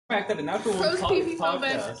Back at the Natural One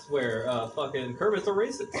podcast where fucking Kermit's a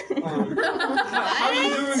racist. How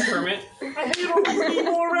you doing, Kermit? I hate all these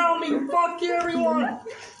people around me. Fuck you, everyone.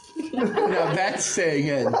 Now that's saying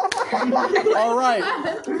it. All right.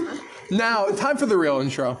 Now, time for the real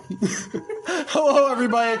intro. Hello,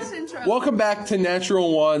 everybody. Welcome back to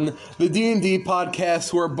Natural One, the D&D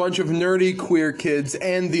podcast where a bunch of nerdy queer kids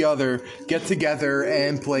and the other get together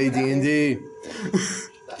and play D&D.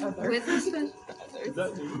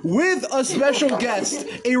 With a special guest,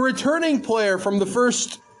 a returning player from the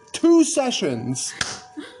first 2 sessions,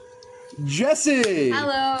 Jesse.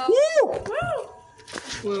 Hello. Woo!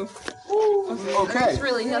 Woo. Okay. There's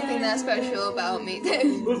really nothing that special about me.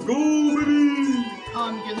 Let's go, baby.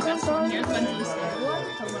 You're the best one here, the mentally stable one.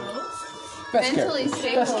 Hello. Mentally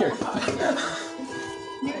stable. Best character.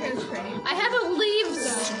 Your hair's pretty. I had to leave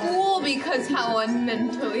school because how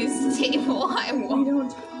unmentally stable I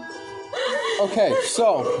was. Okay,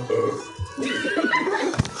 so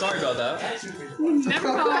Sorry about that. Never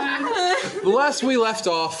mind. the last we left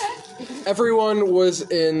off, everyone was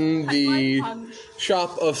in the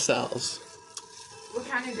shop of Sal's. What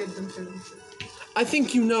kind of goods and services? I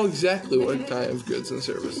think you know exactly what kind of goods and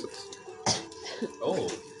services.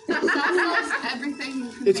 Oh.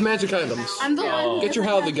 Everything. It's magic items. I'm the one. Get your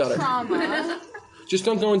hell out of the gutter. Trauma. Just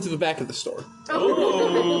don't go into the back of the store.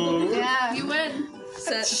 Oh. Yeah. You win.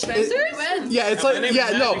 Spencer? You win. Yeah, it's like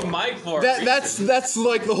Magic Mike for That's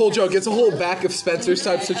like the whole joke. It's a whole back of Spencer's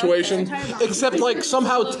type situation, except like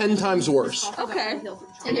somehow 10 times worse. Okay.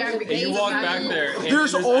 And you walk back there. And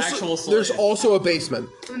There's actual also a basement.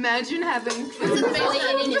 Imagine having.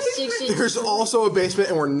 There's also a basement,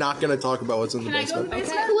 and we're not going to talk about what's in the Can I go to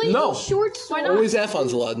basement. the basement? No, Why not? only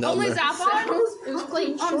Zaphon's allowed down Only there. Zaphon? It was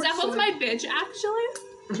playing Zaphon's my bitch,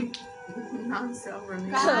 actually.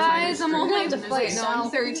 Guys, I'm only to fight wait, no, Sal.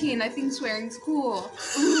 I'm 13. I think swearing's cool.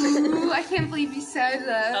 Ooh, I can't believe you said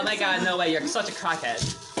that. Oh my god, no way, you're such a crackhead.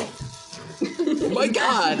 Oh my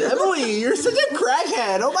god, Emily, you're such a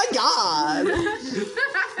crackhead. Oh my god.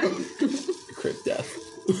 Crit death.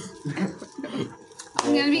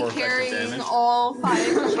 I'm gonna be carrying all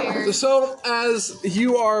 5 chairs. So, as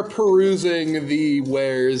you are perusing the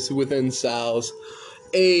wares within Sal's,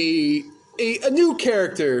 a new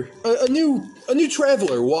character, a new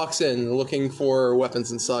traveler walks in looking for weapons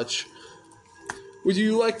and such. Would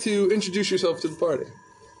you like to introduce yourself to the party?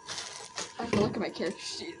 I have to look at my character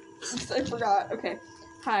sheet. I forgot. Okay.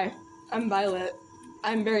 Hi, I'm Violet.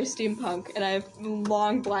 I'm very steampunk, and I have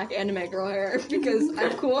long black anime girl hair because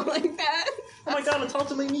I'm cool like that. Oh my god, talk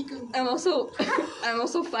to my Miku. I'm also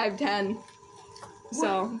 5'10".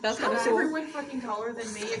 So that's kind of cool. Everyone fucking taller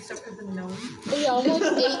than me except for the gnome. Yeah, I'm like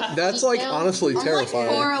 8 That's like honestly I'm like terrifying.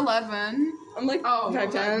 4'11". I'm like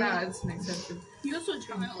 5'10". That's an exception. You also a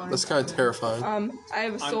child. That's kind of terrifying. I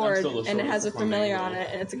have a I'm sword, still the and it shortest has a of my familiar main on it,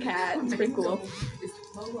 and it's a cat. It's pretty cool.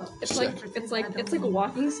 It's like a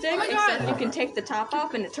walking stick, except you can take the top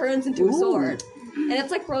off, and it turns into a sword. And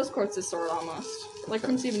it's like Rose Quartz's sword almost, like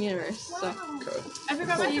from Steven Universe. So Okay. I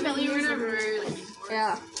forgot my familiars are really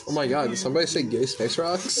yeah. Oh my god, did somebody say gay space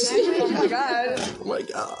rocks? Oh my god. Oh my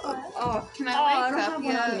god. Oh, Can I I don't wake have up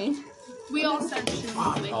one on yet? me. We all said shit.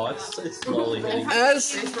 Oh, it's slowly hitting.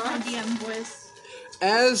 As My DM voice.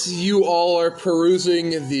 As you all are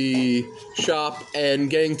perusing the shop and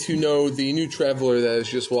getting to know the new traveler that has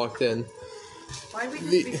just walked in, Why we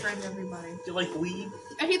just befriend everybody? You like weed?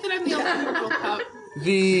 I hate that I'm the only one who broke up.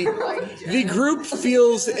 the group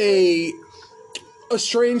feels a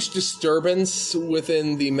strange disturbance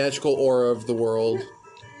within the magical aura of the world.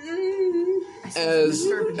 As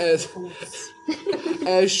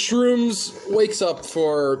Shrooms wakes up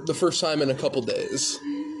for the first time in a couple days.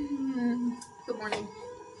 Good morning.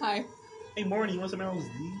 Hi. Hey, morning, you want some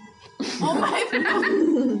LSD? Oh my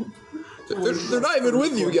god. They're not even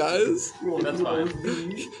with you guys. That's fine.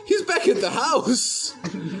 He's back at the house.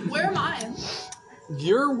 Where am I?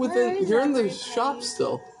 You're in the shop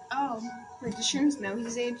still. Oh. Wait, does Shrooms know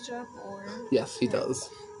he's aged up, or Yes, he does.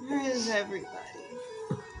 where is everybody?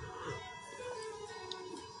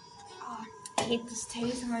 Oh, I hate this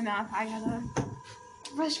taste in my mouth. I gotta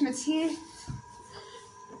brush my teeth.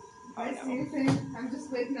 Seriously, I'm just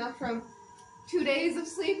waking up from 2 days of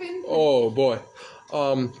sleeping. Oh boy.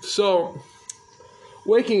 So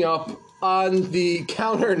waking up on the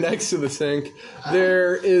counter next to the sink,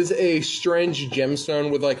 there is a strange gemstone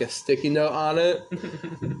with like a sticky note on it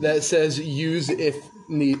that says "use if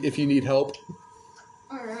you need help."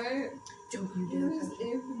 All right. Don't you Use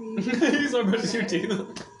if He's not brushing your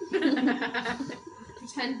teeth.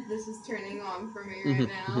 Pretend this is turning on for me right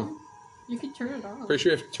now. You could turn it on. Pretty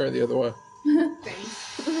sure you have to turn it the other way.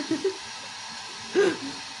 Thanks.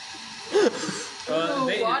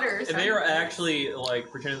 they are actually like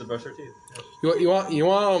pretending to brush their teeth. You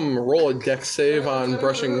want roll a dex save on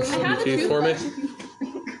brushing your teeth for me?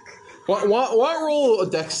 Want roll a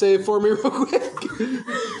dex save for me real quick?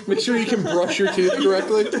 Make sure you can brush your teeth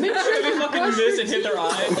correctly. Make sure they fucking miss and hit their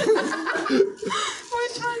eye.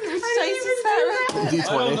 D20. I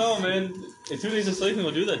don't know, man. In 2 days of sleeping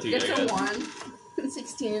will do that to you. It's I a guess. 1.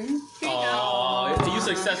 16. Oh, you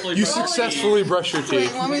successfully. You brushed your successfully brush your Wait,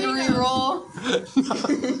 teeth. want me to re-roll?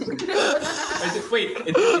 teeth. Wait,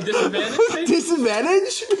 disadvantage?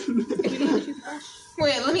 Disadvantage?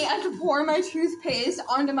 Wait, let me. I have to pour my toothpaste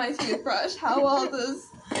onto my toothbrush. How well does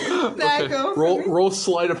that go? For me? Roll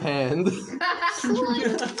sleight of hand.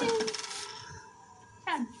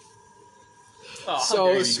 Oh, how dare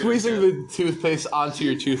So you squeezing go the toothpaste onto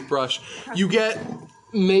your toothbrush, you get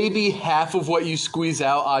maybe half of what you squeeze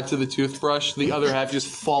out onto the toothbrush, the other half just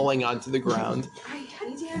falling onto the ground.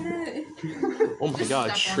 God damn it. Oh my god,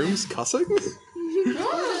 Shroom's cussing?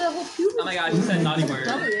 Oh my god, you said naughty word.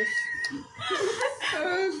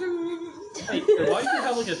 Hey, why do you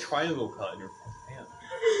have like a triangle cut in your hand?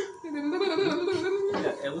 Yeah,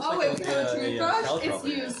 it looks Oh, like wait, we have a toothbrush? caltrop It's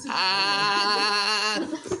right used.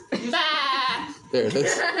 There it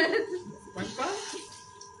is.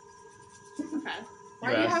 Okay. Why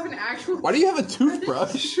do you have an actual... Why do you have a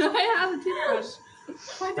toothbrush? I have a toothbrush.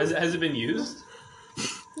 Has it been used?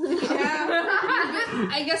 Yeah.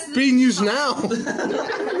 I guess. Being used now.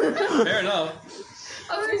 Fair enough.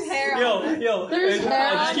 Oh, there's hair on Yo, it. and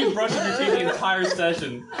I just keep brushing your teeth the entire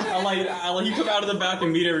session. I like you come out of the bathroom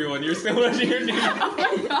and meet everyone. You're still brushing your teeth. Oh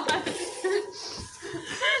my god.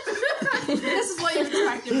 This is what you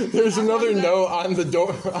expected. There's another note on the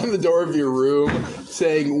door of your room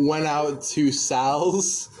saying "went out to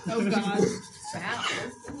Sal's." Oh god.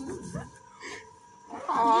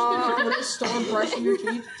 Aww. Storm brushing your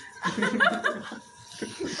teeth.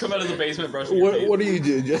 Come out of the basement brushing your teeth. What do you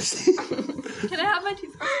do, Jesse? Can I have my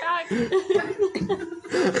toothbrush back? You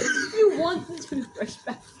want the toothbrush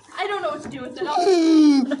back. I don't know what to do with it. I'll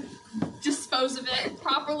dispose of it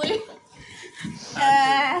properly.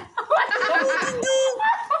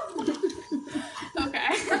 Okay.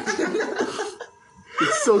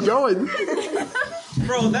 It's still going.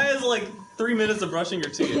 Bro, that is like 3 minutes of brushing your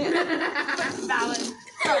teeth. Valid.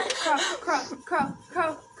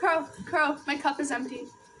 Crow. My cup is empty.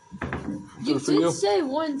 You did say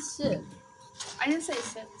one sip. I didn't say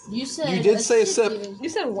sip. You said You did say a sip. even. You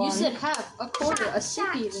said one. You said half, a quarter, a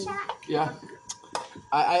sip even. Yeah.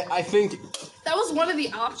 I think. That was one of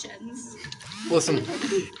the options. Listen,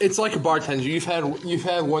 it's like a bartender. You've had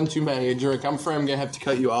one too many a drink. I'm afraid I'm gonna have to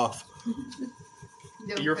cut you off.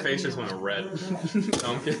 Your face just went red. No,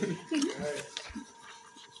 I'm kidding.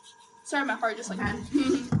 Sorry, my heart just like.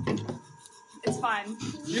 It's fine.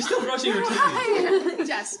 You're still brushing your teeth.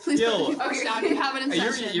 Jess, please Yo. put the toothbrush down. You have it in Hey,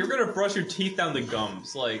 session. you're gonna brush your teeth down the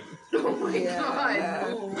gums, like. Oh my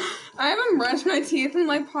god. I haven't brushed my teeth in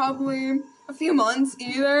like probably a few months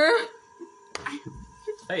either.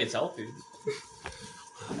 Hey, it's healthy.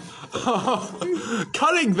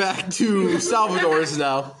 Cutting back to Salvador's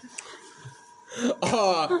now.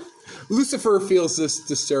 Lucifer feels this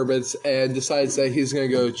disturbance and decides that he's gonna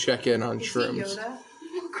go check in on Shrooms.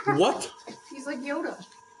 What? He's like Yoda.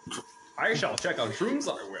 I shall check on shrooms,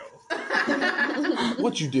 I will.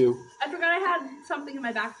 What'd you do? I forgot I had something in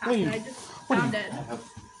my backpack Wait. and I just found it.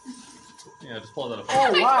 Yeah, just pull that up.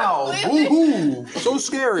 Oh wow! Woohoo! So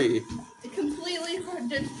scary. It completely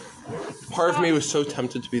did. Part of me was so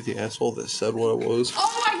tempted to be the asshole that said what it was,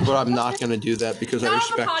 Oh my god! but I'm not gonna do that because I Not on the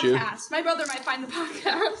respect you. podcast. My brother might find the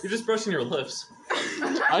podcast. You're just brushing your lips.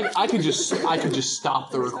 I could just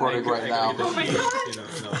stop the recording right now. Oh my god!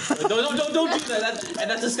 Don't do that.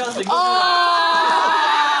 That's disgusting. Don't Ah!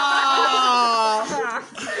 do that.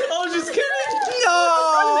 I was just kidding. No!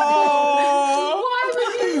 Why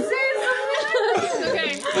would you say something?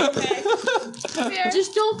 Okay. Come here.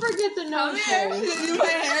 Just don't forget the nose Come here. hairs. Do my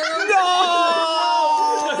hair over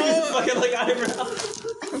No! He's fucking like eyebrows.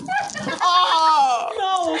 Ah!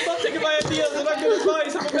 No, stop taking my ideas. I'm not good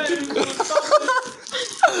advice. I'm a man.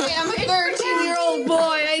 Hey, I'm a 13-year-old boy.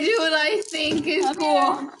 I do what I think is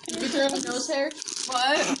cool. Can you throw the nose hair?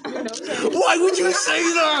 What? Your nose hair. Why would you say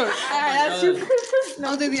that? That's too.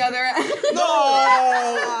 I'll do the other end. No!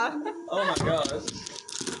 Oh my gosh.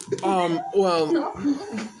 Well,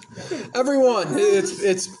 everyone,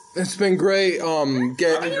 it's been great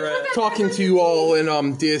talking to you all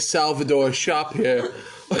in dear Salvador's shop here.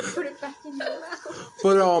 Put it back in your mouth.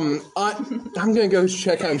 But I'm gonna go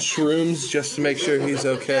check on Shrooms just to make sure he's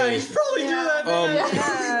Yeah, okay. you should probably do that,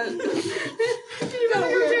 man.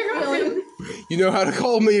 You know how to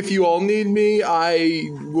call me if you all need me. I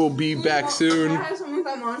will be back Can soon. I have something with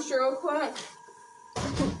that monster real quick?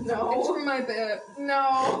 No. It's for my bit.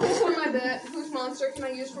 No. It's for my bit. Whose monster can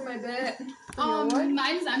I use for my bit?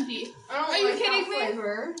 Mine's empty. I don't Are you like kidding that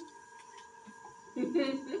me?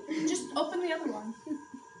 flavor. Just open the other one.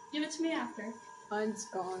 Give it to me after. Mine's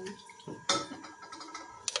gone.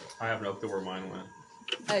 I have no clue where mine went.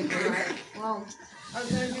 I agree. Well, I was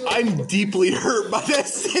gonna do I'm deeply hurt by that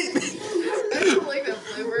statement. I don't like that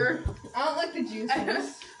flavor. I don't like the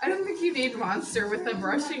juiciness. I don't think you need monster with the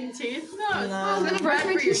brushing teeth. No, it's I'm gonna not brush bad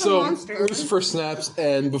my for your teeth So with monster. Lucifer snaps,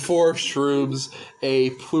 and before Shrooms, a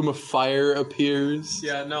plume of fire appears,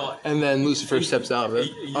 Yeah, no. and then Lucifer steps out of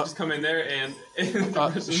it. You just come in there and your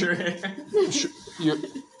hand. You're,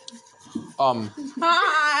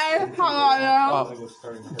 Hi, how are you?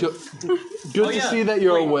 good Oh, to yeah. see that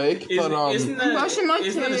you're Wait, awake, but isn't that, Brushing my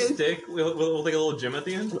isn't that a teeth. stick with like a little gem at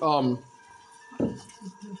the end?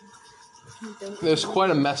 there's quite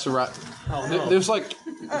a mess around. Oh no. There's like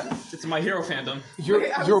It's my hero fandom.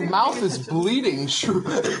 your mouth is bleeding.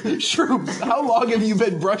 Shrooms, how long have you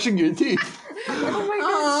been brushing your teeth? Oh my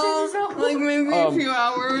god, shit is out. Like maybe a few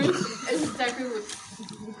hours. It's exactly what.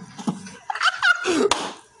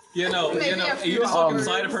 You know, Maybe a you few just look hours.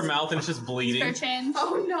 inside of her mouth and it's just Fair bleeding. change.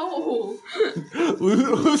 Oh no.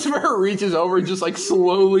 Lucifer reaches over and just like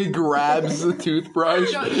slowly grabs the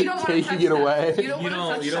toothbrush, No, you don't wanna taking touch it that. away. You don't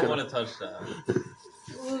want to touch that. want to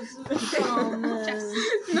touch that. Oh, man.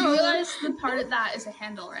 You realize the part of that is a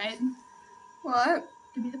handle, right? What?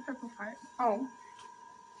 Give me the purple part. Oh.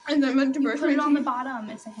 And then meant to You brush put my it on the teeth. bottom.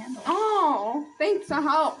 It's a handle. Oh, thanks, that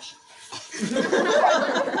helps.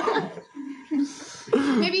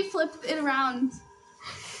 Maybe flip it around.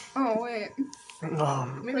 Oh, wait.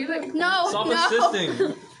 Maybe like No, Stop no.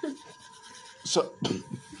 assisting. So,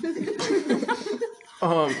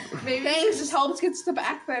 maybe. Thanks, this helps gets the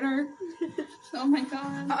back better. Oh my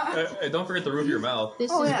god. Don't forget the roof of your mouth.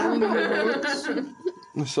 This Oh, is yeah. ruining the works.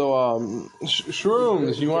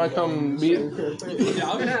 Shrooms, you want to come meet? Yeah,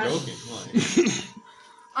 I was just joking. Like,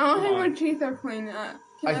 I don't think my teeth are clean yet.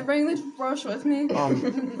 Can I bring the brush with me?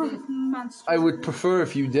 Monster. I would prefer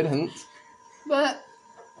if you didn't. But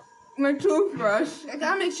my toothbrush, I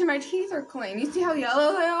gotta make sure my teeth are clean. You see how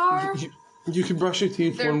yellow they are? You can brush your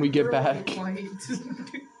teeth when we get back.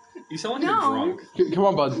 you sound like No. you're drunk. Come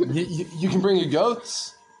on, bud. You can bring your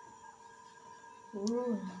goats.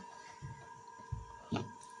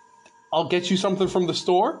 I'll get you something from the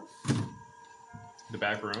store. The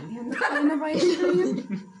back room. And the pint of ice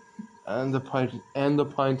cream. And a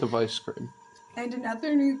pint of ice cream. And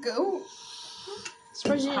another new goat.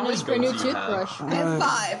 Surprised you How didn't many ask for a new goats do you have? toothbrush. I have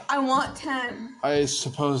 5. I want 10. I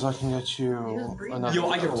suppose I can get you another. Yo,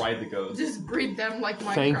 I can ride the goats. Just breed them like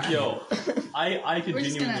Minecraft. Thank you. Yo, I could We're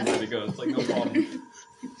just genuinely gonna- ride the goats. Like, no problem.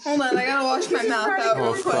 Hold on, I gotta wash my mouth out real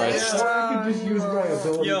Oh, quick. Christ. I could just use my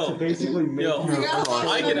ability Yo. to basically make Yo, you.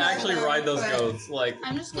 I could actually ride those goats. Like,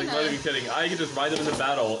 I'm just like, gonna. not even kidding. I could just ride them in the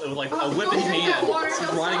battle with like a whip in hand,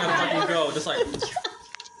 just riding on a fucking goat, just like.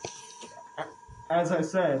 As I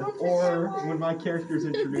said, or when my character's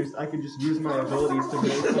introduced, I could just use my abilities to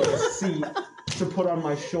make like a seat to put on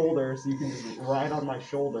my shoulder, so you can just ride on my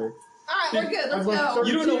shoulder. Alright, we're good, let's I'm like go.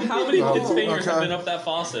 You don't know how many Oh, kids' fingers have okay. been up that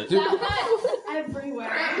faucet. Everywhere.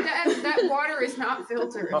 That water is not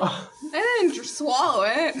filtered. I didn't just swallow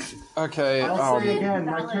it. Okay. I'll say again,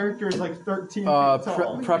 my character is like 13 feet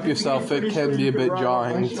tall. Prep yourself. It Pretty can sure be you a could bit ride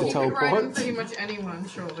on my jarring to shoulder. You can ride on teleport. pretty much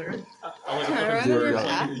anyone's shoulder. I like Can I a ride fucking on your bird.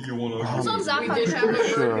 back? You wanna? It's on We Zappa. did have a bird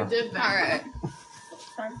Sure. who did that. Alright.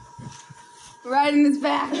 Sorry. Riding this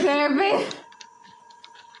back there, babe.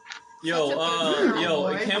 Yo, Such a good girl, yo,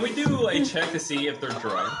 boy. can we do a check to see if they're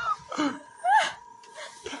drunk?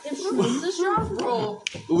 This drop. Roll.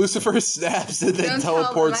 Lucifer snaps and then Don't tell them,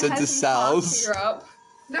 teleports I had into some cough Sal's. syrup.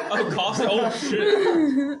 Oh, cost. Oh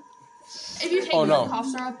shit! If you take Oh, no. the cough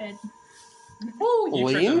syrup, it. Oh, you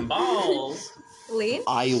tripped Lean? them balls. Lean?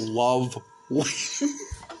 I love.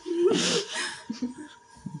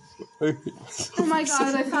 Oh my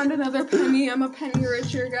god, I found another penny. I'm a penny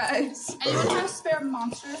richer, guys. Anyone have spare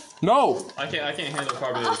monster? No. I can't handle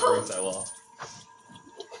carbonated fruits that well.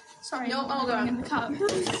 Sorry. No, hold on. In the cup. Do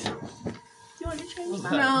you want to change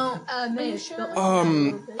that? No. May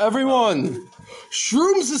Everyone,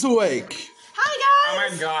 Shrooms is awake. Oh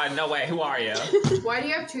my god, no way, who are you? Why do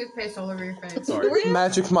you have toothpaste all over your face? Sorry.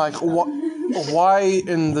 Magic Mike, why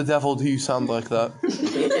in the devil do you sound like that?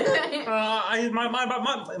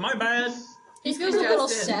 My bad. He's feels a little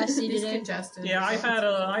congested. sassy He's today. congested. I've had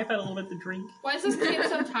a little bit to drink. Why is this kid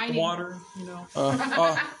so tiny? Water, you know.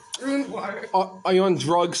 Shroom. Are you on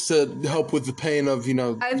drugs to help with the pain of,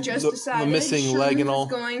 I've just the decided missing leg and all?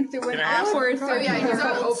 Shroom is going through an Can I have some? awkward Oh, yeah, he's on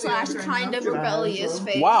 13-year-old opiates / kind of Can I have rebellious some?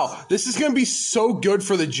 phase. Wow, this is going to be so good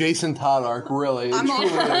for the Jason Todd arc, really. It I'm truly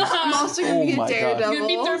is. also Oh gonna be a my God. daredevil. You're gonna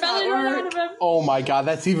beat the rebellion right out of him. Oh my god,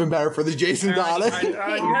 that's even better for the Jason Todd arc. Do you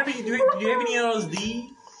have any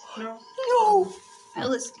LSD? No. No.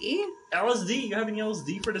 LSD? LSD? You have any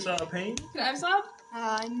LSD for this pain? Can I have some?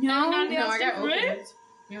 No. No, I got Right? opiates.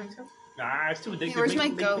 You want some? Nah, it's too addictive. Where's my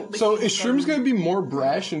goat? So is Shrooms going to be more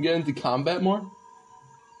brash and get into combat more?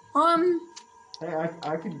 Hey,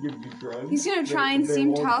 I could give you drugs. He's gonna try and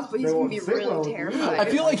seem tough, but he's gonna be really I terrified.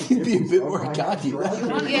 feel like he'd be a bit more cocky.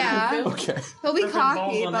 Yeah. Okay. He'll be Balls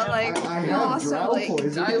cocky, on but that. like, I he'll have also drow like.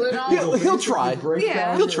 poison. He'll try. Break Yeah.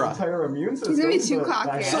 down He'll your try. Entire immune system, He's gonna be too but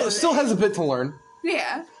cocky. Still has a bit to learn.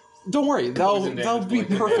 Yeah. Don't worry, that'll Poison be damage,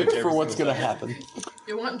 poison perfect damage for every what's single gonna happen.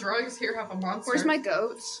 You want drugs? Here, have a monster. Where's my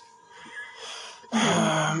goats?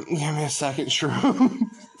 Give me a second, Shroom.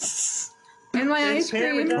 And my ice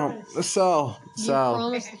cream. Oh, Sal.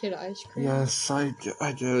 Promise the kid ice cream. Yes, I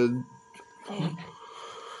did.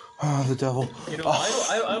 Oh, the devil.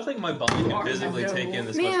 I don't think my body can physically take in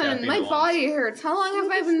this much Man, caffeine my at once. body hurts. How long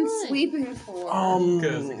have I been sleeping for?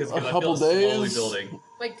 Because A I couple feel it slowly days. building.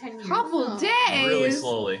 Like 10 years. Couple days. Really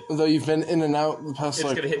slowly. Though you've been in and out the past It's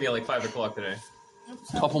like gonna hit me at like 5 o'clock today.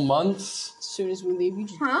 couple months. As soon as we leave, you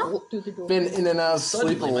just Huh? bolt through the door. Been in and out of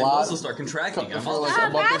sleep a Suddenly, my lot. muscles start contracting. I'm For all like a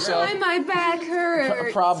month or That's so. why my back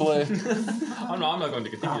hurts. Probably. I'm not going to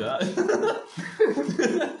continue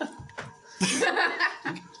that.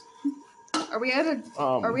 Are we at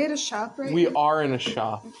a shop right We now? are in a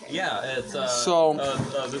shop. Yeah, it's So-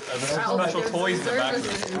 the special toys in the back of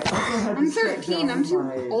it. I'm 13. I'm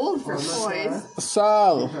too old for toys.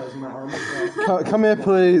 Sal, Because my arm is come here,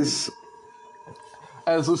 please.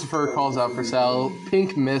 As Lucifer calls out for Sal,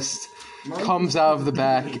 pink mist comes out of the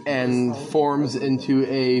back and forms into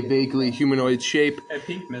a vaguely humanoid shape And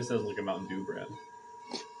Pink Mist has like a Mountain Dew brand.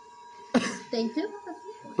 Thank you.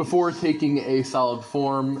 before taking a solid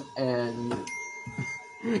form and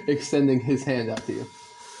extending his hand out to you.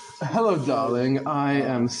 Hello, darling. I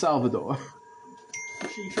am Salvador.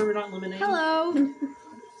 You sure we're not lemonade? Hello.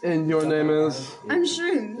 And your name is? I'm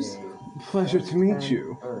Shrooms. Pleasure to meet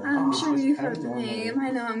you. I'm sure you've heard the name.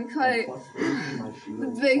 I know I'm quite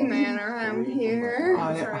the big man around here.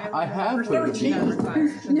 I have heard of you. Never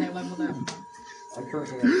class. They leveled up. I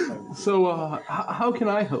currently have So, how can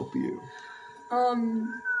I help you?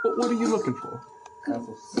 What are you looking for?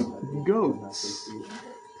 Goats.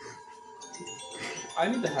 I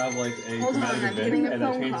need to have like a Hold on, dramatic I'm getting event a and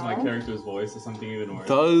then phone change my call. character's voice to something even worse.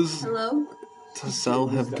 Does Hello? Sal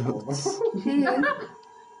have goats? Hey.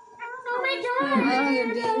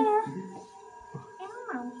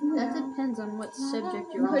 That depends on what subject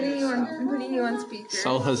I'm you're putting you on. on. I'm putting you on speaker.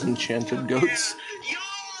 Sal has enchanted goats.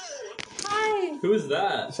 Hi. Who is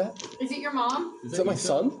that? Is it your mom? Is that my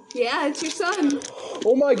son? Yeah, it's your son.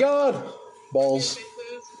 Oh my god! Balls.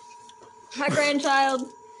 My grandchild.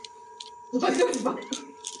 What the fuck?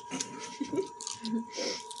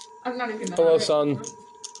 I'm not even. Hello, son.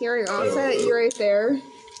 Here you go. Set you right there.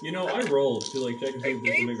 You know, I rolled to like check and see if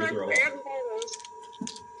this will make me throw up.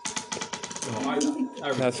 No,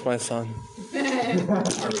 I That's my son. I'm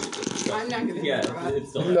not gonna. yeah, throw up. it's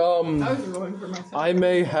still. I was rolling for myself. I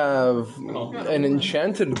may have an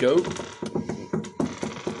enchanted goat.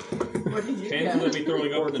 What did you Chances of me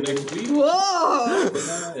throwing up in the next week? Whoa!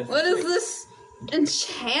 What What is this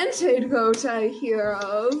enchanted goat I hear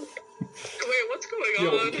of? What's going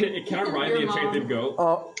Yo, on? can I ride the Your mom. enchanted goat?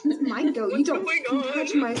 It's my goat. You don't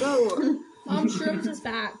touch my goat. Shrooms is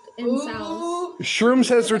back in South. Ooh, Shrooms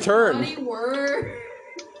has returned. naughty word.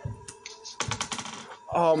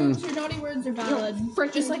 Your naughty words are valid.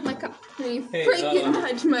 Just like my cup. You Hey, freaking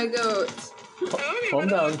touch my goat. Calm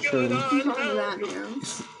down, Shrooms. Calm down, man.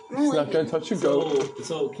 He's not gonna touch your goat.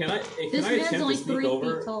 So can I This man's attempt only to sneak 3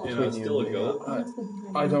 over feet tall. and I'm still a goat?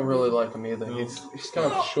 I don't really like him either. He's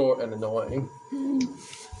kind of short and annoying. You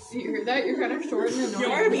hear that? You're kind of short and annoying.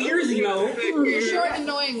 Yo, I have ears, you know. You're short and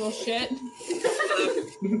annoying, well shit.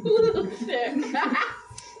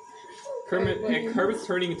 Kermit's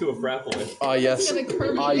turning into a frat boy. Yes. I think I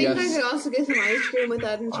could also get some ice cream with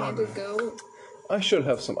that enchanted goat. I should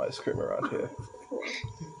have some ice cream around here.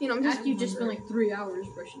 You know, I'm just After you just spent like 3 hours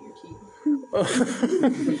brushing your teeth.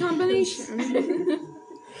 a combination.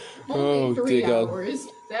 Oh, Only 3 dear God. hours.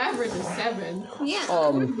 The average is 7. Yeah.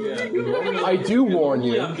 Yeah, normally- I do warn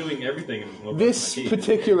normally you. I'm doing everything. with This my teeth.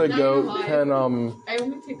 particular Not goat gonna lie. can I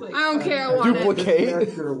only take like. I don't care. I want it. duplicate.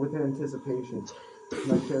 character with anticipation.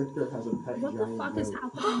 My character has a pet What the giant fuck is goat.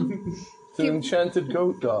 happening? It's an enchanted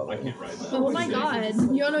goat dog. I can't ride that. Oh my god.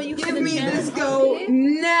 You know you Give can me enchant this a goat puppy?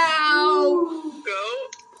 now! Go.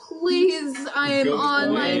 Please, I am Goat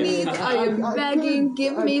on my boy. knees. I am I begging.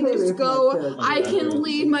 Give I me could this if my goat. character I had can that.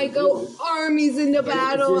 lead my goat armies into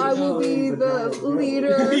battle. I will be the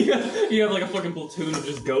leader. You have like a fucking platoon of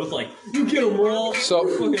just goats, like, you get them all. So-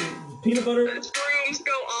 fucking peanut butter. Brooms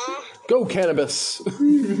go off. Go cannabis.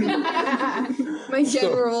 My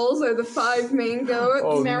generals are the 5 main goats.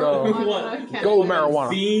 Oh no. What? Go marijuana.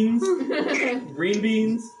 Beans, green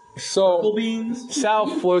beans, purple So beans. Sal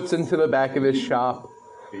floats into the back of his shop,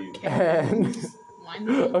 and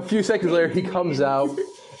a few seconds later he comes out,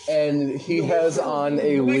 and he has on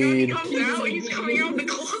a Oh my god, he lead comes out. He's coming out the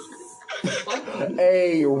closet.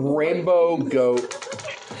 a rainbow goat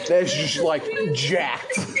that's just like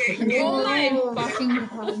jacked. Oh my fucking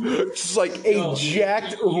god. Just like a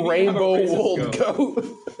jacked rainbow wooled goat.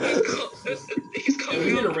 He's And coming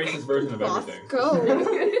we did a out. racist version of everything. Go.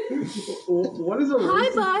 What is a Hi,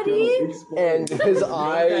 racist buddy. goat? Explain. And his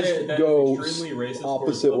eyes That go extremely racist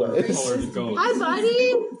opposite towards other ways. colored goats. Hi,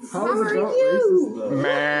 buddy. How How is are a goat you? racist, though?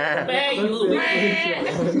 Meh, Hey, you little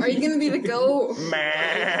bitch. Are you gonna be the goat?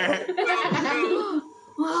 meh.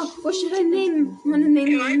 Oh, what should I name? I'm gonna name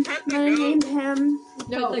Can I him. pet I'm the gonna goat? name him.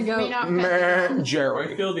 No, Pet the goat. may not Meh, I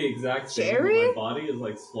Jerry. feel the exact same. Jerry? My body is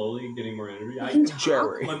like slowly getting more energy.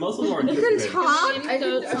 Jerry. My muscles are You can anticipating. talk, I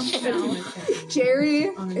do something else. Jerry.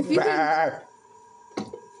 If you can, Meh.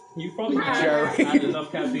 You probably Jerry. had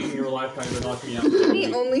enough caffeine in your lifetime to knock me out. can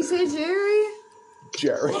he only say Jerry?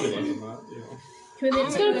 Jerry. Probably less than that, you know.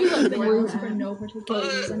 It's gonna be like the rules for no particular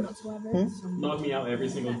reason whatsoever. Knock me out every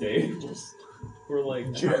single day. For like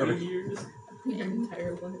how Jerry. many years?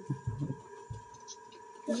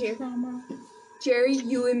 Jerry,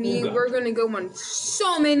 you and me, Oh, God. we're gonna go on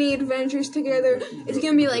so many adventures together. It's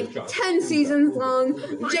gonna be like 10 seasons long.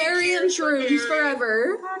 Jerry and shrooms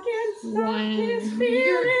forever.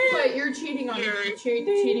 But you're cheating on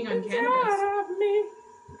cannabis.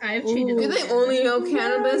 I have cheated. Do they only know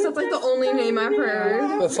cannabis? That's like the only name I've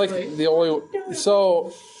heard. That's like the only.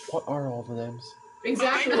 So, what are all the names?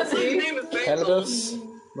 Exactly. His name is Basil. Cannabis,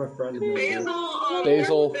 My friend is Basil.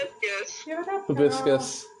 Basil. Hibiscus.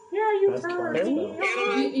 hibiscus. That's fine.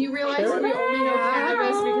 You realize we only know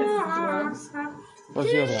cannabis because of drugs.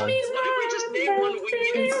 What's the other one? What if we just name one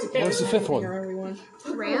weed? What's the fifth one?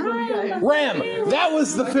 Ram? Ram! That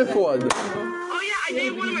was the fifth one! Oh yeah, I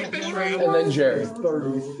named one of my fish rams. And then Jerry.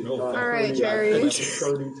 30. Alright, Jerry.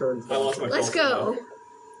 30 turns. I lost my Let's pulse go.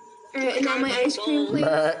 Alright, and now my ice cream, please.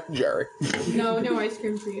 Meh, Jerry. No ice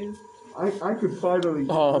cream for you. I could finally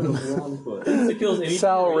get rid of one foot. now. It kills any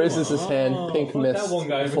Sal tree. raises his hand, pink fuck that mist one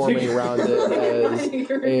guy in forming particular. around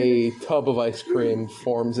it as a tub of ice cream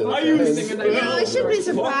forms in I his used hand. to- Yeah, I should be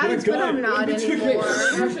surprised, but I'm not anymore.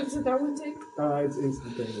 How should that one take? It's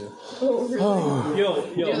instantaneous. Oh, Yo,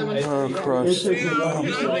 oh, It crushed. takes Yeah, about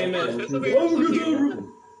You should name it. This will be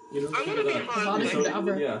You know, I want to be hot.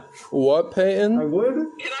 so, yeah. What, I Peyton? would.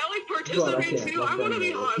 Can I like participate too? I want to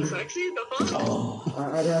be hot and sexy. The fuck?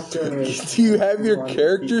 I'd have to. Do you have your run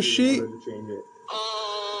character in sheet? order to change it.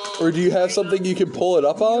 Or do you have something you can pull it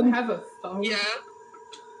up on? Have a phone. Yeah.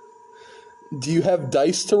 Do you have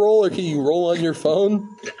dice to roll, or can you roll on your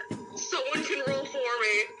phone? Someone can roll for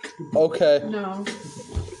me. Okay. No.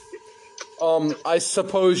 I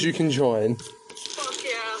suppose you can join. Fuck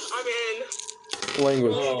yeah, I'm in.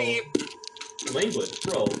 Language. Oh. Deep. Language,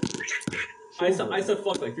 bro. I said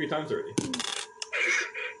fuck like 3 times already.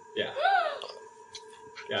 Yeah.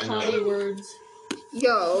 Yeah, I Potty know. words.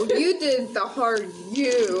 Yo, you did the hard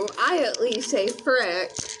U. I at least say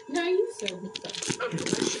frick. No, you said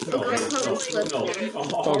that. No, Okay, probably slipped no. it.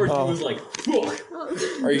 Howard was like,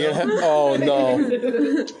 fuck. Are you gonna have? Oh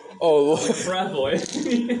no. Oh, Frat boy.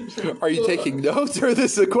 are you taking notes, or is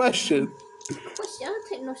this a question? I'll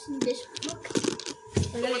take notes in this book. We're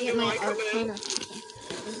Someone gonna get do my I come in? arcana.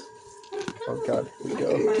 Oh god, here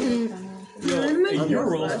we go. Yo, your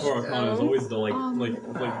rolls for Arcana is always the like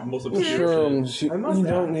most obscure shit. Shrooms, you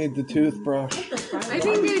don't need the toothbrush. I think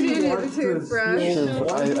I do need the toothbrush. Shrooms,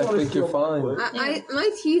 I think you're fine. My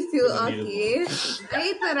teeth feel icky. I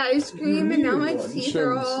ate that ice cream and now my teeth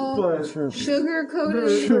are all But sugar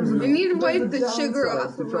coated. I need to wipe the sugar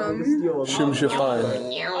off of them. Shrooms, you're fine.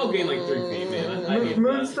 I'll gain like 3 feet, man. I need that.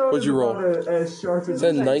 Moonstone Whatuld you roll? As sharp as Is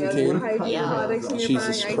that 19? Hydroponics and you're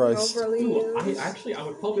Jesus buying, I Christ. can overly Ooh, I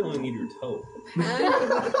would probably only need your toe.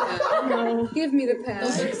 Give me the Those are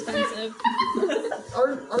pad. expensive.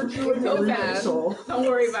 Aren't you like So a bad. soul? Don't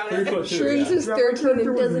worry about it. 3'2". Shrooms Yeah. is 13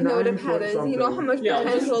 and doesn't know what a 9 pet is. foot You know how much Yeah,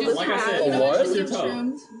 potential just this like I said, has. A what? Just your toe.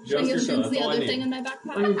 Shrooms. Just Bring your your toe. shrooms That's the all I other thing need. in my I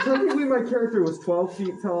backpack. mean, technically my character was 12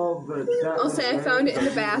 feet tall, but that I'll was say I right found it in the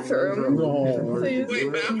because bathroom. No. Please.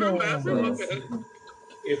 Wait, bathroom? Okay.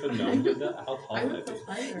 If a gnome did that, how tall would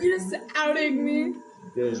I be? You're just outing me.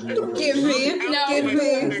 Give Give me. No. Give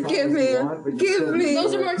me. Give me. Give me.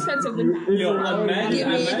 Those are more expensive than that. Yo, imagine, Give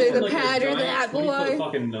me imagine either the like pad a or giant that 20-foot boy.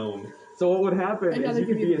 fucking gnome. So what would happen I'd is rather you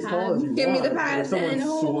could give be you as the tall as you Give me want. the and pad if someone then.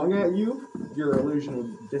 swung at you, your illusion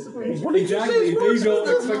would dissipate. Exactly. There you go.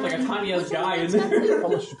 Expect like a tiny ass guy in there. How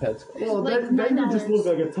much do pets cost? Well, Like then you just $9. look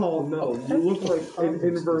like a tall gnome. You look like an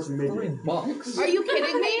inverse midget. $3. Are you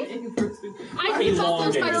kidding me? I can solve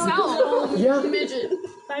those Elongated. myself. Yeah. Midget.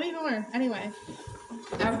 Not even more. Anyway.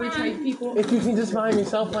 Average height people. If you can just buy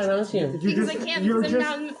yourself, why don't you? You Because just, I can't, you're because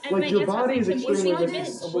I'm just, not like my your answer body is is extremely like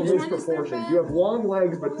misproportioned. You have long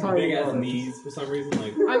legs but tiny Big ass arms. knees for some reason.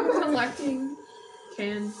 Like, I'm collecting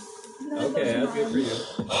cans. okay, that's good for you.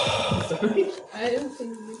 Sorry. I don't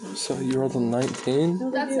think So you rolled a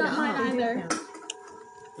 19? That's not mine either.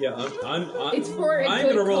 Yeah, I'm it's for a I'm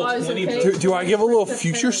good gonna roll cause, 20. okay? Do I give a little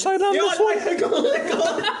future sight on this one?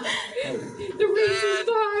 The racist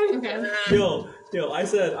guy. Okay. Yo, I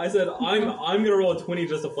said I'm gonna roll a 20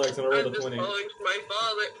 just to flex, and I rolled I'm a just 20. calling for my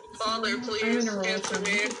father. Father, please gonna roll answer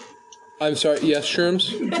me. I'm sorry, yes,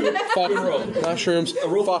 shrooms? Fuck, Roll. not shrooms. A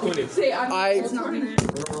roll for Fuck. 20. Say, I'm I, not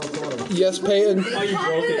yes, Peyton, Oh, you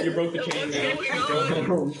broke it. You broke the chain now. You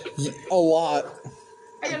broke it. a lot.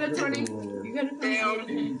 I got a 20. You got a 20.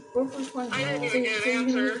 Damn. Roll for 20. I didn't even get an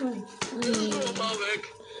answer. This is homophobic.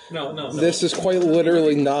 No. This is quite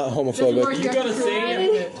literally not homophobic. You gotta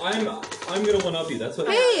say I'm gonna one up you. That's what.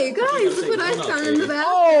 Hey guys, look what I found in the bathroom.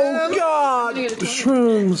 Oh god!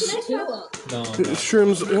 Shrooms! No.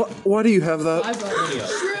 Shrooms, why do you have that? I bought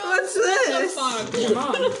What's this? your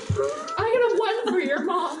mom. I got a 1 for your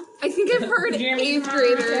mom. I think I've heard 8th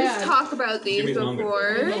graders talk about these Jimmy's hungry.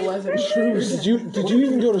 before. Shrooms, did you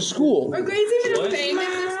even go to school? Are grades even a What? thing in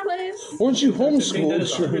this place? Weren't you I think that homeschooled,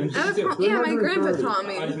 is Shrooms? Yeah, my grandpa taught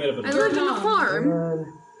me. I just made up a I lived on a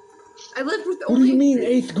farm. I lived with What do you only. mean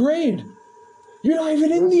 8th grade? You're not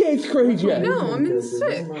even in the 8th grade yet. No, I'm in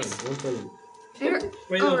 6th.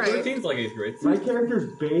 Wait, no, Alright. 13's like 8th grade. My character's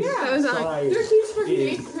base I was like, size 13's freaking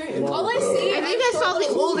is 8th grade. long. All I see I think I saw the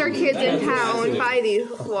older kids in town buy these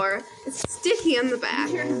before. It's sticky on the back.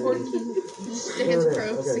 His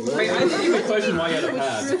pro. Wait, I didn't even question why you had a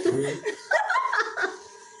pad.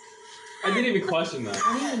 I didn't even question that. I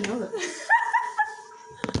didn't even know that.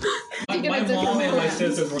 My get a different mom and my brand.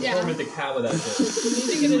 sisters were Yeah. tormenting the cat with that shit. You need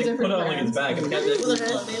to get a Like, different put it on like its brand. back, and the cat be like, "What the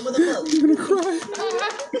fuck, man? What the fuck?"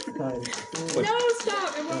 No, stop.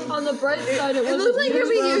 It won't. On the bright side, it looks like it would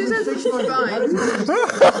be used as a sponge.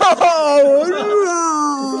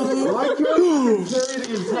 Oh My character can carry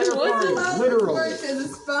the entire party, literally. as a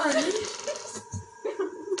sponge.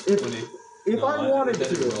 If No, I wanted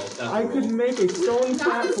that is to, a roll. That's a I could roll. make a stone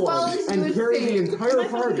platform and carry the entire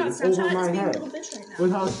party over my head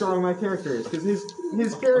with how strong my character is. Because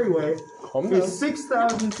his carry weight Calm down. is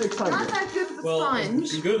 6,600. Not that good with a Well,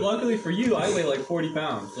 sponge. good. Luckily for you, I weigh like 40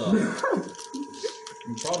 pounds, so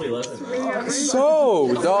probably less than that.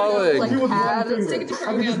 So, darling, He was one finger.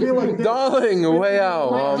 I could just be like this. darling, way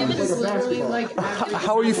out. Like a basketball.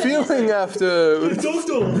 How are you feeling after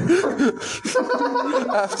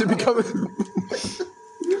after becoming?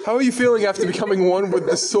 How are you feeling after becoming one with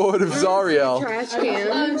the sword of Zariel? Trash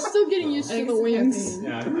can. I'm still getting used to the wings.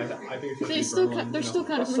 Yeah, I think it should They're be still, for everyone, they're you still know.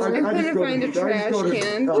 kind of I freezing. I'm just gonna go find a to- I just trash go to-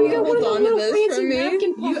 can. uh, Can you hold on to this for fancy me?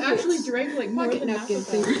 napkin You pockets. actually drank like more than half of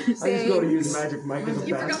that. I just go to use Magic Mike as a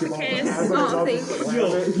You forgot the basketball. case. Have it Oh, up, thank slam you.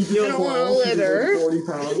 it. He I don't wanna falls, he litter. weighs 40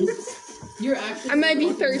 pounds. You're actually. I might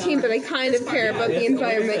be 13, but I kind of care about the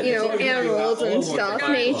environment, you know, animals and stuff,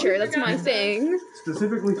 nature. That's my thing.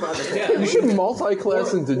 Specifically 5 Yeah, You should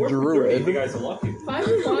multi-class into You Druid. guys are lucky. 5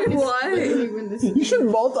 and 1 is What? literally when this is. You should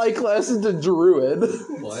multi-class into Druid.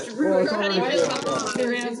 What?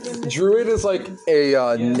 Druid is like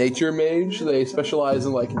a nature mage. They specialize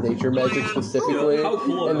in like nature magic specifically, How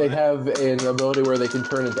cool and am they I? have an ability where they can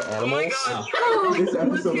turn into animals. This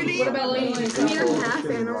episode of What about Lady? You're half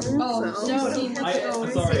animal, so.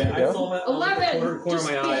 I'm sorry, I saw that on the 11. corner of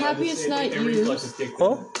my eye. be happy it's not every used. reflex is kicked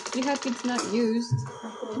Huh? Be happy it's not used.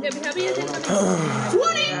 Yeah, be happy it didn't.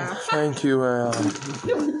 Thank you, So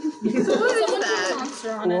what is that?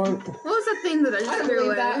 Monster on it. What? What was that thing that I just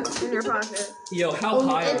threw away in your pocket? Yo, how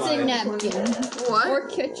high am It's I? a napkin. What? Or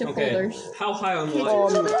ketchup Okay, holders. how high on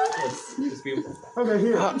life? Let's be Okay,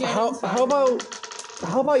 here. How about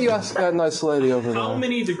How about you ask that nice lady over How there?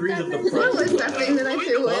 many degrees of What depression? was that thing that I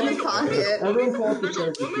threw in the pocket? Everyone pull up the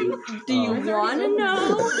character sheet. Do you want to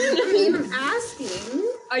know? I mean, I'm asking.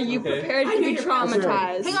 Are you Okay. prepared to be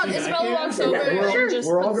traumatized? Hang on, Isabella walks over and just.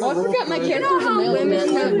 We're all Oh, gonna I roll forgot my charisma. kid. You know how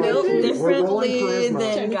women are built We're rolling differently charisma.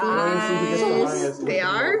 than We're gonna see who gets the guys? highest. They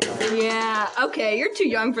are? Yeah. Okay, you're too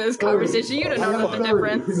young for this conversation. You don't I know got the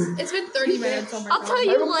 30. difference. It's been 30 minutes. Oh my I'll God. tell I you,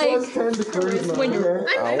 have a plus like, 10 to charisma. when you're-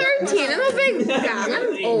 okay? I'm 13. I'm a big guy.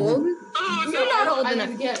 I'm old. Oh you're not old I enough.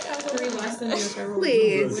 would get 3 less than you if I rolled.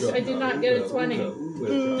 Please. Which I did not get a 20.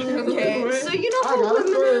 Okay, so you know I how got a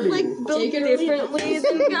women are 30. like built differently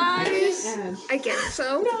than guys? I guess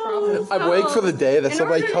so. I wait for the day that In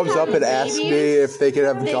somebody order to comes up have and asks me babies, if they can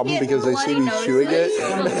have they gum get because they see me bloody chewing it. noses.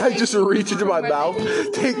 And I just reach into my mouth,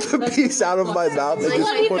 take the piece out of my mouth, and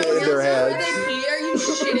just put it in their hands. Are you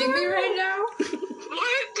shitting me right now?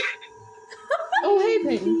 What? Oh, hey,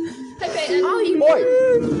 Peyton. Hey, Peyton. Oh, you Boy,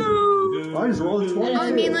 I just rolled a 20. Oh,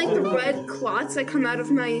 you mean like the red clots that come out of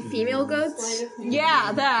my female goats?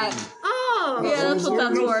 Yeah, that. Oh. Yeah, that's what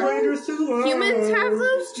that's for. Humans have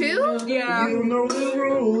those too? Yeah. How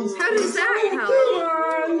does that help?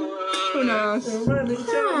 Who knows?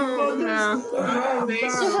 Oh. Yeah.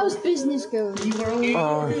 So how's business going?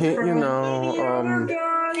 you know,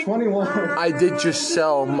 21. I did just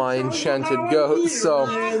sell my enchanted goat, so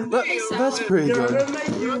that's pretty good.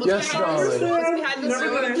 Yes, darling. Behind the door.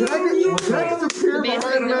 Can I just appear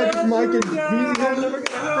behind Magic Mike and beat him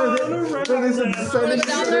for this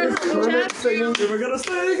incentive permit singing?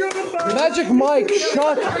 Magic Mike,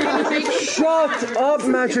 shut up,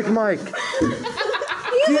 Magic Mike.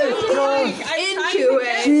 Dear God, Into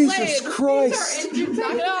it. Jesus Christ.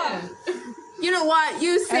 Knock it off. You know what?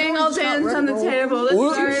 You sing, I'll dance on the table. This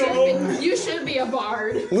Lu- is You should be a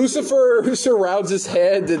bard. Lucifer, who surrounds his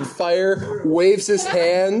hand in fire, waves his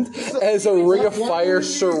hand as a ring of fire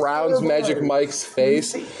surrounds Magic Mike's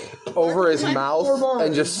face over his mouth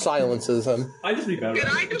and just silences him. I'd just be better. Can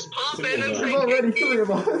I just pop in and There's say, already 3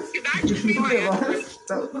 of us. can that just be my 3 of answer? us.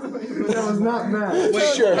 That was not mad.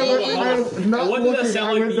 Wait, Sure. hold on. I'm not What did that looking. sound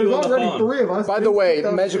I like went, to you there's on the already phone? 3 of us. By the way, That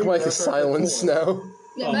was Magic 3 Mike of is us. silenced now.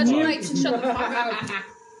 Yeah, Oh, Magic Mark. Mike, shut the fuck up.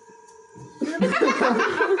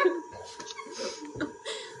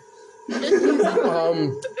 Um,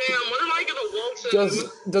 Damn, what am I gonna waltz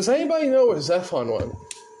in? does anybody know where Zephon went?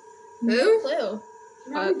 Who? Clue.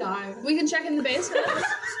 We can check in the basement.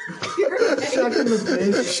 Check in the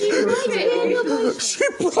base. She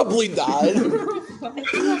probably died.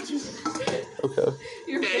 Okay.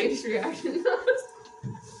 Your face reaction.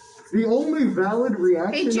 The only valid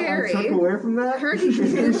reaction I Jerry. took away from that Heard is you we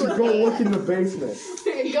should go look in the basement.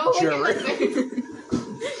 Go Jerry.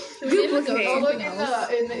 Duplicate. Go look in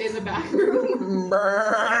the back room.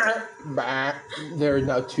 There are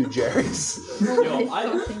now 2 Jerrys. Yo,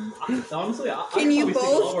 honestly, I Can you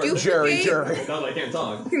both do? duplicate? Jerry. No, I can't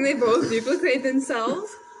talk. Can they both duplicate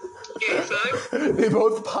themselves? Yeah, son. They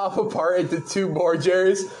both pop apart into 2 more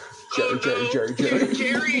Jerrys. Jerry. Jerry's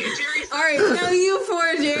Alright, now you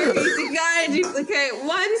 4 Jerrys. You gotta duplicate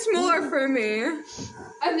once more for me.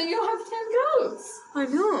 And then you'll have 10 goats. I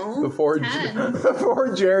know. Before 4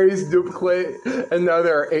 Jerrys duplicate, and now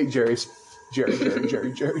there are 8 Jerrys. Jerry. Can you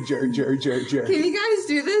guys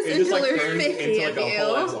do this It just until like there's turns 50 into of like a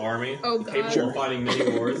whole ass you? army. Oh, God. Capable of fighting many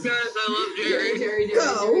wars. guys, I love Jerry. Jerry. Yo,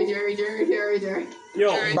 Jerry. damn.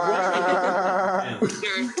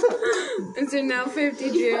 Jerry. Is there now 50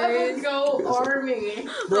 Jerrys? Go army.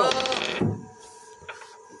 Bro,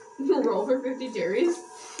 Roll for 50 Jerrys.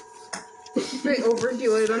 They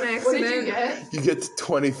overdo it on What did you accident. get? You get to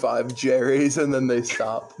 25 Jerrys, and then they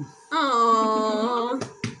stop. Aww.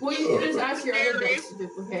 Well, you can just ask your other goats to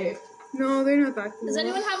duplicate. No, they're not that cool. Does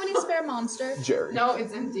anyone have any spare monster? Jerry. No,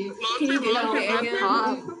 it's empty. Can you Monster, duplicate monster, again?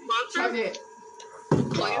 Chug monster. it.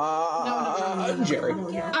 Jerry. I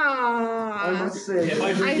Aww. must say, if I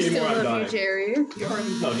I drink still anymore, I'm love dying. you, Jerry.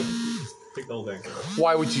 No, just take the whole thing.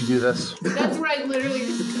 Why would you do this? That's what I literally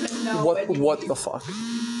just couldn't know. What the fuck?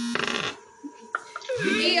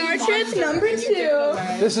 ER trip number 2.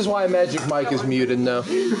 This is why Magic Mike is muted now.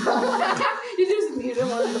 You just mute him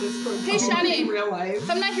on Discord. Hey, Shani. In real life. If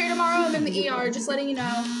I'm not here tomorrow, I'm in the ER, just letting you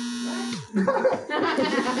know.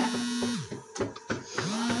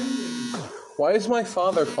 Why is my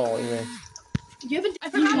father calling me? You haven't. I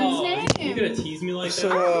forgot Oh, his you name. gonna tease me like that?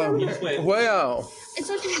 So, You just wait. wow. It's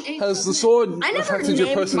such an eight. Has the sword I never affected your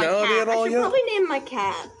named my personality cat. at all I should yet? probably name my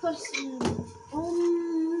cat.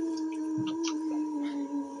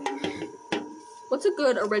 What's a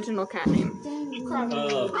good original cat name? Present.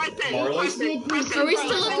 Marley? Present. Are we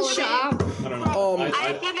still at the shop? I don't know. Um,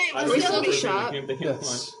 I put it let's we go. still at the shop?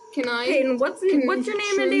 Yes. Can I? Peyton, what's your name,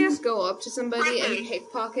 India? Shrooms go up to somebody and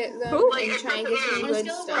pickpocket them Who? and try and get some Let's good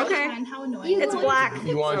go stuff? Okay. How annoying. It's black.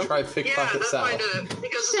 You want to try Yeah, pickpocket that's Sal. fine to because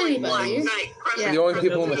it's Just like Black anybody. Knight. Yeah. The only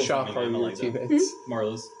people in the That's shop cool. are I your like that. teammates.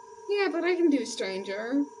 Marlo's. Yeah, but I can do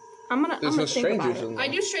stranger. I'm gonna There's no think about strangers it. in I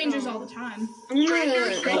there. do strangers all the time. I'm gonna.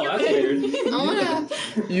 Oh, that's weird. I wanna.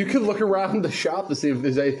 You could look around the shop to see if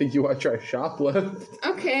there's anything you want to try shoplift.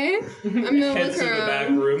 Okay. I'm gonna Heads look to the back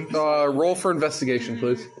around. room. Roll for investigation,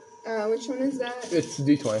 please. Which one is that? It's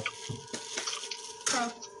D20.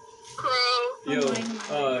 Crow. Yo,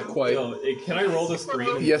 Quite. yo, can I roll the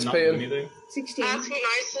screen and Yes, not do Pam. anything? 16. Ask me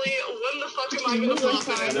nicely. When the fuck am I gonna pop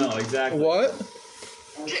I in? know, exactly. What?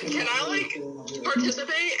 Can I like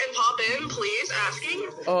participate and pop in, please? Asking.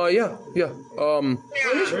 Yeah. Yeah. Role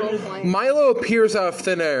playing. Milo appears out of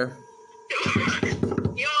thin air.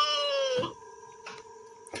 Yo.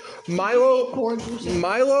 Milo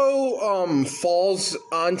falls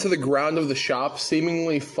onto the ground of the shop,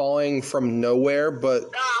 seemingly falling from nowhere,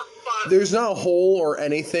 but Fuck. there's not a hole or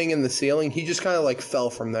anything in the ceiling. He just kind of like fell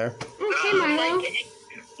from there. Okay, Milo.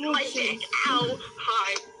 My dick. Ow.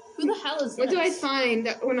 Hi. Who the hell is this? What do I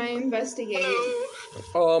find when I investigate?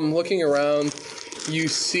 Hello. Looking around, you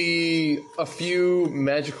see a few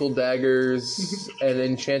magical daggers, an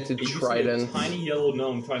enchanted You see a trident. tiny yellow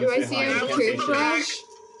gnome trying Do to I say see hi. a I can't say toothbrush?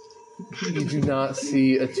 You do not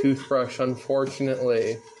see a toothbrush,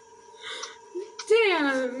 unfortunately.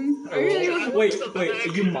 Damn. I really Oh, wait,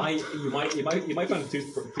 you might find a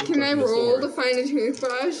toothbrush. Can I in the roll store. to find a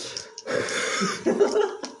toothbrush?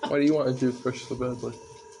 Why do you want a toothbrush so badly?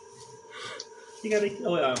 You gotta.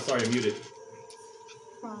 Oh, I'm sorry, I'm muted.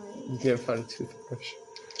 You can't find a toothbrush.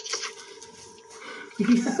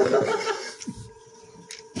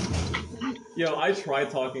 Yo, I tried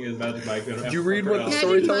talking as Magic Mike. Did you read what the Magic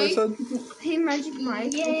storyteller Mike? said? Hey, Magic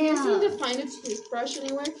Mike. Yeah. I can't seem to find a toothbrush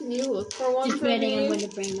anywhere. Can you look for one Just for waiting on me? when to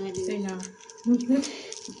bring that Say in. no.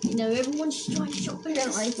 You know, everyone's trying to shop I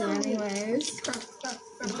don't like it anyways. I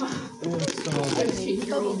have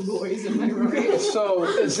 8-year-old boys in my room. So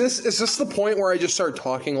is this the point where I just start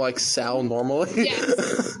talking like Sal normally?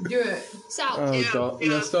 Yes. Do it. Sal. Oh,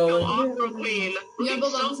 yes, Go darling. Opera Queen. You have a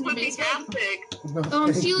So lumps in your fucking basement? epic. No, Oh,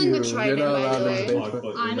 I'm thank stealing the you. trident, You're not by the allowed way. in the basement.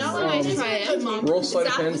 I know. Um, I just try it. good mom. Roll sleight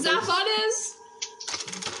of hand, please. Zaphod is.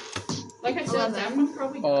 Like I said, that one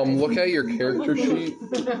probably. Look at your character sheet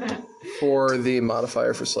for the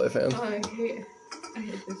modifier for slave hand. Oh, I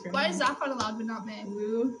hate this. Why is Zaphod allowed but not me?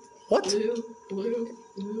 Blue, What? blue.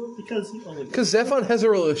 Because he only. Because Zephon has a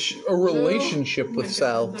relationship with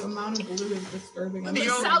Sal. The amount of blue is disturbing. Is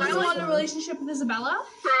Sal the one in a relationship with Isabella?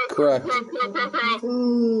 Correct. Crow.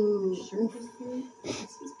 Ooh.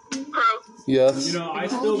 Crow. Yes. You know, I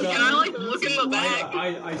still got. Can I like look in the bag?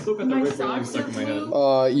 I still got the My Rick Roll socks stuck in my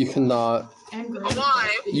are head. You cannot. And gray.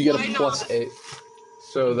 Why? You get Why a not? plus 8.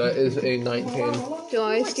 So that is a 19. Do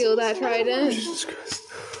I steal that trident? Jesus Christ.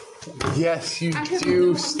 Yes, you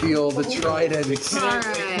do steal the trident.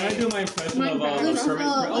 Can I do my impression of Listen, Kermit?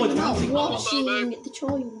 Oh, I'm it's not bouncing. watching the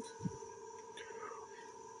child.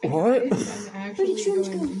 What? I'm actually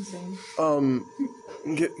going insane.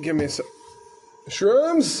 Give me a sec.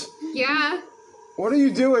 Shrooms? Yeah. What are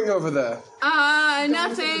you doing over there? The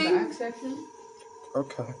Nothing. back section.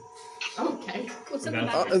 Okay. Okay. What's in the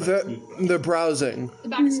That's- back? They're browsing. The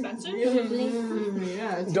back of Spencer?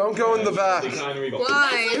 Yeah. It's Don't go in the back.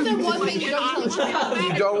 Why? That's the one thing you don't tell us.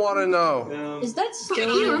 You don't want to know. Is that Yeah,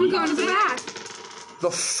 still? I'm going to the back.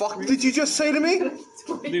 The fuck did you just say to me?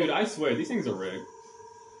 Dude, I swear, these things are rigged.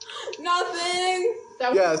 Nothing.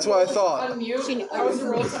 That Yeah, was that's the what I roll to thought. Unmute. That was the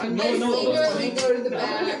roll to unmute. No, Go to the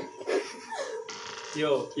back.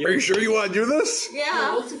 Yo, Are you sure you want to do this?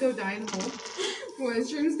 Yeah. Roll to go die in a hole.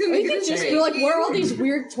 Mushroom's gonna We get could a just drink. be like, where are all these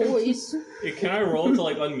weird toys? can I roll to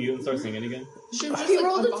like unmute and start singing again? He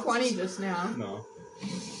rolled a 20 just now. No.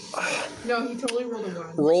 No, he totally rolled a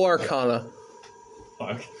 1. Roll Arcana.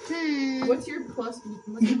 Fuck. What's your plus?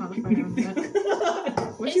 What's your modifier on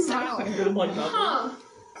that? What's your It's out. modifier on Like that? Huh.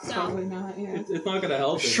 So, Probably not, yeah. It's not gonna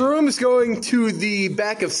help. Shroom's going to the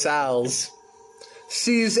back of Sal's.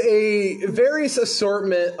 Sees a various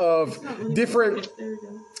assortment of different There we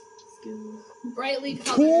go. Skills. brightly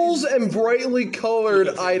colored. tools and brightly colored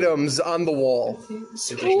items on the wall.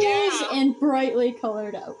 Schools and brightly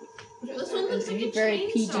colored out. This one looks like a Very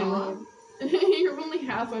PG. chainsaw. You're only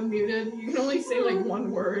half unmuted. You can only say like one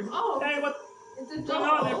word. Oh. Hey, what? It's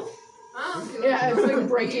a Oh. Yeah, it's like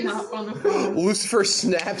breaking up on the phone. Lucifer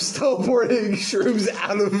snaps, teleporting Shrooms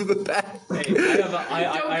out of the back. Hey, I have Don't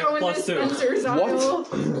I go have into plus 2. Spencer's aisle.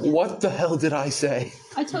 What the hell did I say?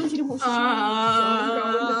 I told you to watch the Don't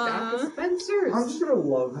go into back of upstairs. I'm just gonna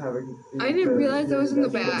love having. I didn't realize that was in the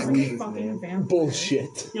back. Fucking vampire.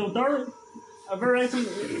 Bullshit. Yo, darling. A very nice.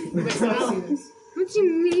 What do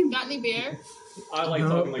you mean? Got any beer? I like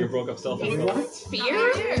talking like a broke up self. What?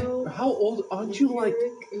 Beer? How old aren't you? Like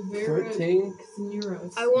 13?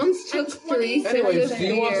 I once took 3 Anyways, sips do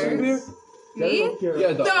you of want some beer. beer? Me?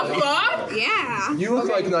 Yeah, The fuck? Yeah. You look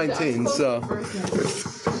like 19, so.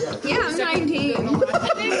 Yeah, I'm 19.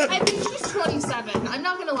 I think she's 27. I'm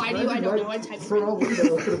not gonna lie to you, I don't know what type of Probably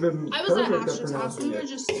could have been. I was at perfect Asher's house. We were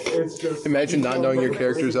just. It's just. Imagine not knowing your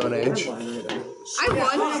character's own age. I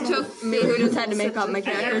once took me who just had to make up my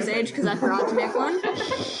character's age because I forgot to make one.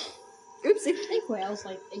 Oopsie. I think Whale's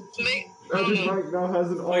like 18. Magic Mike now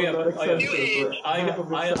has an automatic sensor. I have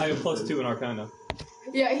 +2 in Arcana.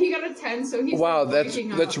 Yeah, he got a 10, so he's Wow, that's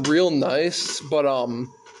waking that's up. real nice, but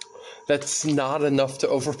that's not enough to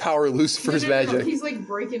overpower Lucifer's No, magic. he's like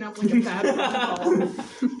breaking up like a bad phone call.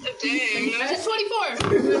 She's 24.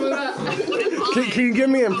 Can you give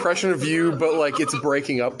me an impression of you, but like it's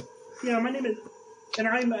breaking up? Yeah, my name is, and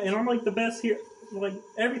I'm like the best here. Like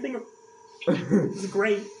everything is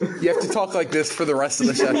great. You have to talk like this for the rest of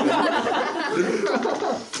the session.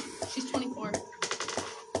 She's 24.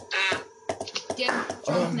 Yeah,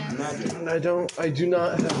 I do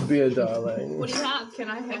not have beer, darling. what do you have? Can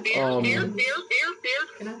I have Beer.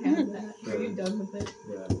 Can I have that? Are you done with it?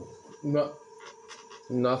 No,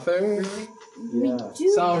 nothing. Yeah.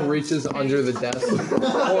 Sal reaches under the desk,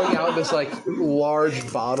 pulling out this like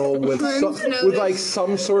large bottle with like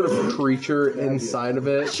some sort of creature inside of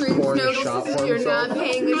it, pouring a shot for You're himself. not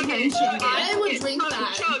paying attention. I would drink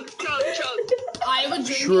that. Chug. I would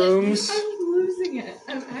drink Shrooms, I'm losing it.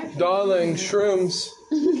 I'm actually darling, shrooms.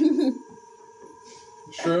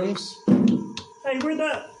 Shrooms. Hey, where'd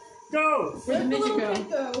that go? Where'd the midget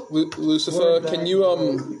go? Lucifer, can you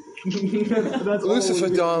That's Lucifer,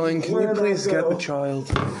 all we- darling, can you Where'd please that get go? the child?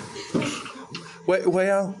 Wait,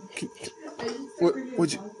 Al.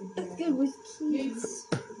 Would you?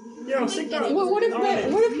 Yo, sit down. What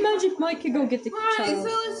if Magic Mike could go get the child?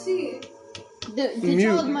 let's see. The Mute.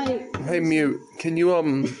 child might. Hey, Mute. Can you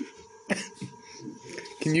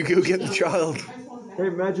Can you go get the child? Hey,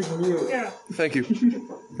 Magic Mute. Yeah. Thank you.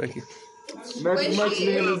 Thank you. Magic Mike's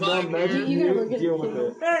name is now Magic You gotta go Mute. get Deal the with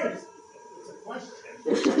it. Hey.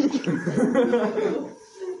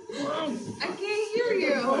 I can't hear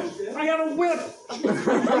you. I got a whip.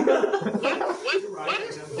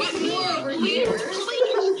 What more over here?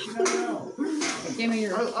 Give me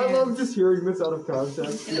your I love just hearing this out of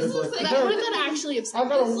context. It's like, that. hey, What did that actually upset I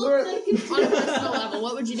got a you? whip. On a personal level,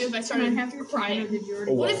 what would you do if I started crying? Did you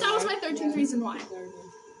already? What if that was my 13th reason why?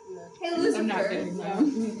 Hey, I'm not Lucifer. getting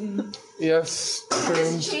that. Yes, This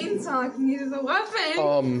shrooms. chainsaw can use a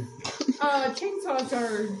weapon. Chainsaws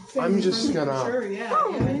are. I'm just friendly for gonna- Sure,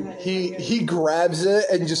 yeah. He grabs it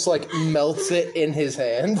and just like melts it in his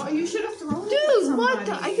hand. Oh, you should have thrown it. Dude, what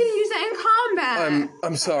the? I could use that in combat.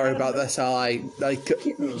 I'm sorry about this, Al. I I could have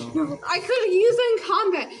used it in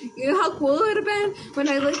combat. You know how cool it would have been when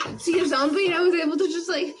I like see a zombie and I was able to just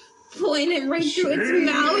like point it right through its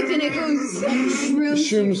mouth and it goes shrooms.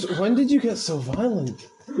 Shrooms, when did you get so violent?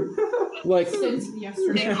 Like, Since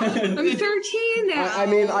yesterday. I'm 13 now. I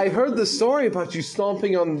mean, I heard the story about you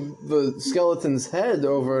stomping on the skeleton's head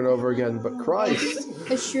over and over again, but Christ.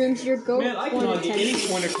 The shrooms, your goat Man, I want cannot get any attention.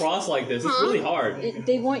 point across like this. It's really hard.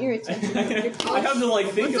 They want your attention. I have to like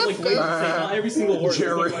think of like ways to say not every single word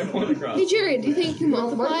to put my point across. Hey Jared, do you think you can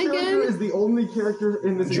multiply My character again? is the only character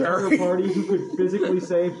in this Jerry. entire party who could physically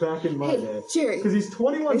say back in my day. Hey, Jared. Because he's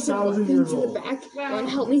 21,000 years In the old. back. Want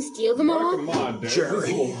to help me steal them all? Come on,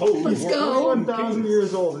 Jerry. Let's go. 21,000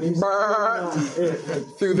 years old. And he's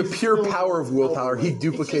Through the pure power of willpower, he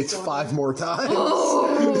duplicates 5 more times.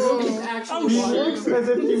 It's actually He looks as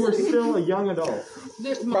if he were still a young adult.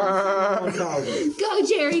 This monster. 1,000. Go,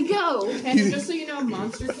 Jerry, go. And just so you know,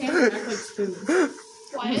 monster can't act like spoons.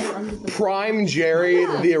 What? Prime Jerry,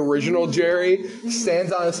 the original Jerry,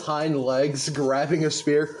 stands on his hind legs, grabbing a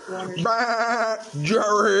spear.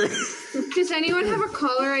 Jerry! Does anyone have a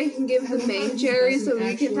collar I can give the main Jerry so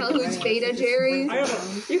we can tell who's Beta Jerry? I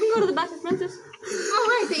have You can go to the back of Memphis.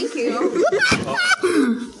 Alright, thank you.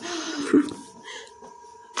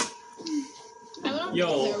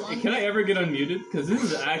 Yo, can I ever get unmuted? Because this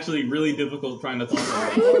is actually really difficult trying to talk.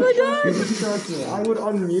 Trust me, I would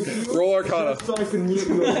unmute you Roll Arcana. so I can mute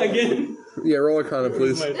you. Again? Yeah, roll Arcana,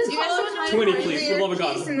 please. My- This follow 20, please, for the love of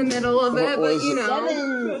God. piece in the middle of What it, was but you it? know.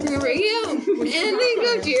 Here we go. And then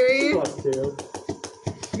go, Jerry.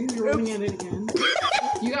 +2. You're rolling at it again.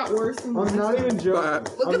 You got worse than I'm not even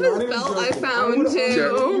joking. Look I'm at not this even belt I joking. found, would too.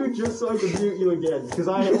 unmute you just so I could mute you again, because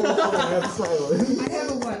I also have silence. I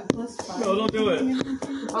have a what? No, don't do it.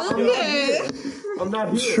 Okay. I'm not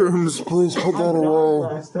here. Shrooms, please put that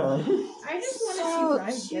away. Last time. I just want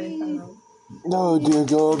to see Ryan get it. Oh dear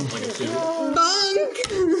God. Like a 2. Bunk.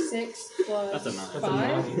 6 plus That's a 9.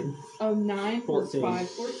 5. Oh, 9 plus 14. 5.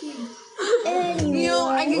 14. You know,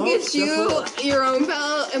 I could get you your own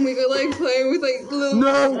belt, and we could like play with like little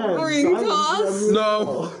No. ring toss.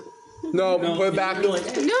 No. No, put it back.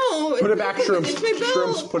 No, Put it back, Shrooms. It's my belt.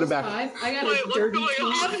 Shrooms, put it back. 5. I got Wait, a what's dirty going 2.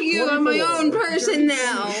 on? F you, I'm my own person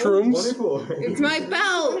now. Shrooms. 24. It's my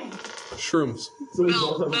belt. Shrooms. So we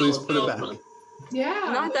both have Please put it back.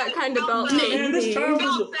 Yeah. Not that kind of belt. Man, this child is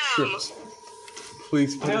a... Shrooms.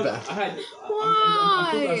 Please put it back. I'm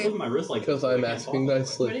flipping my wrist like Because I'm asking What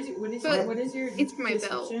nicely. is But what is your it's my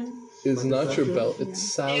belt. description? It's not your belt,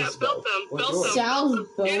 it's Yeah, Sal's belt belt. them. Belt them. Sal's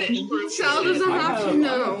Get it, belt. Bruce. Sal doesn't have to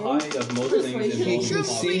know. high of most things in He most can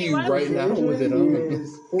see you Why don't right we now with it on.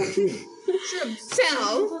 is 14.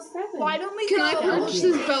 Sal, Why don't we can I go? purchase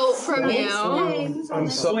this belt from you? I'm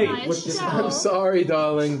sorry. I'm sorry,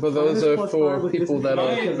 darling, but those are for people that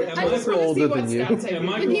are older than you.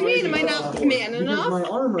 What do you mean? Am I not man Because enough? my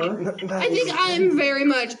armor. I think I'm very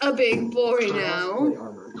much a big boy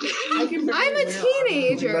now. I'm a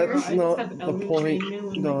teenager. That's not the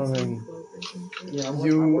point, darling. Yeah,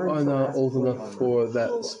 You are not old enough for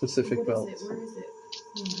that specific belt.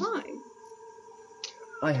 Why?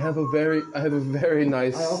 I have a very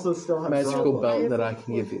nice I also still have magical Bravo. belt that I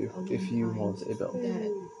can give you if you want a belt.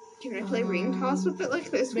 Can I play ring toss with it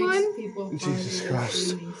like this Makes one? people Jesus farther Christ.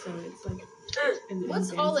 assuming, so it's like an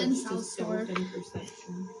What's all in advantage to Sal's store?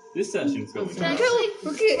 self-perception. This session's going Look at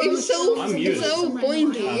it's so I'm muted.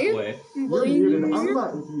 boinky. halfway. You're muted. I'm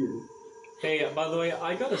not muted. Hey, by the way,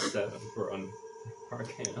 I got a 7 for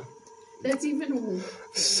Arcana. That's even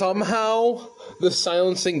Somehow, the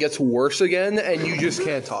silencing gets worse again, and you just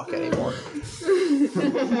can't talk anymore.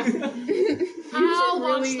 I'll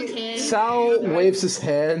watch the kid. Sal waves his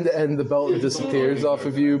hand, and the belt disappears off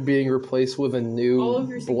of you, being replaced with a all new of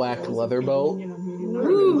your black leather belt.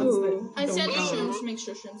 Ooh. I said shrooms to make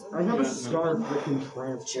sure shrooms I are have a Yeah, no. scarf that can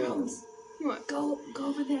transform. What? Go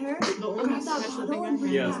over there. The Grab only that special bottle thing I and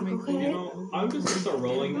bring Yes, it back, you okay? know, I'm just gonna start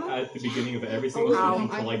rolling at the beginning of every single Ow. session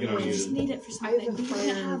until I get I just unmuted. need it for I have something. the We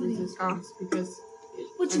can't fire have any. resistance because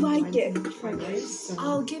What do I get for this?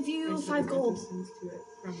 I'll give you 5 gold.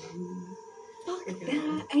 Fuck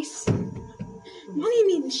that. Money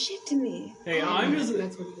means shit to me. Hey, I'm just.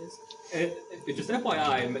 That's what it is. Just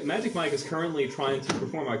FYI, Magic Mike is currently trying to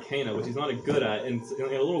perform Arcana, which he's not good at, in a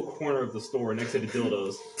little corner of the store next to the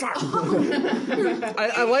dildos.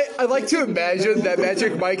 I like to imagine that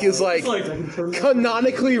Magic Mike is like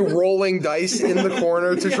canonically rolling dice in the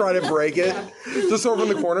corner to try to break it. Just over in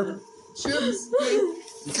the corner.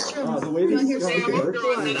 The way these scarves work,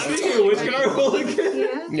 Speaking of which, can I roll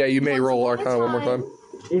again? Yeah, you may roll Arcana one more time.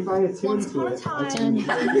 if I attune to it, I can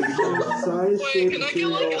size, Wait, shape, can I get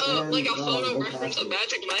like material, a and photo reference of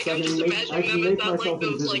Magic Mike? So I I'm just can make, I can imagining them make as that like myself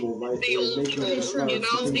those like invisible by the old making people, it you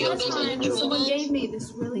know, the One old time, people. someone gave me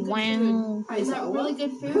this really good food. Is that really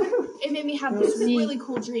good food? It made me have this really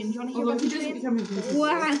cool dream. Do you want to hear Although about he the just dream? become invisible.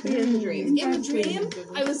 What happened in the dream? In the dream,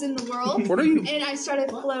 I was in the world, What are you? and I started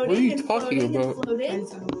floating What are you and talking floating about? and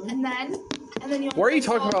floating, and then you know Why are you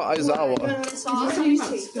what I talking saw? about Aizawa? You know what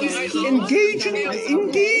I saw? Engage in They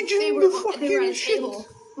the were at fucking a shit. table,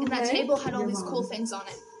 and that table had all these cool things on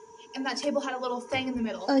it. And that table had a little thing in the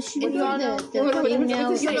middle. Oh, she And did you all know the thing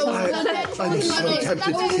now. you know, I'm so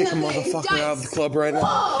tempted to kick a motherfucker out of the club right now.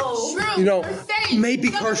 Whoa! You know, maybe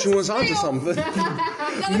Carson was onto something.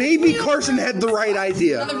 Maybe Carson had the right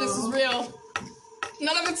idea. None of this is real.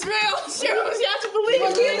 None of it's real. Shrooms, you have to believe.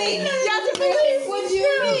 What do you mean? You have to believe. What do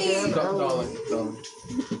you mean? Darling.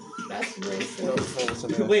 That's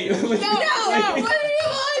racist. Wait. No, what do you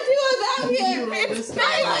want to do about here? It's my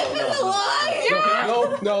life is a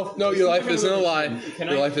lie. No, your life isn't a lie.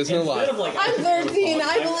 Your life isn't a lie. I'm 13.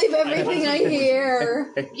 I believe everything I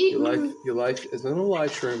hear. Hey, your life isn't a lie,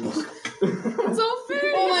 Shrooms. It's all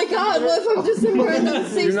fair. Oh my god, what if I'm just some random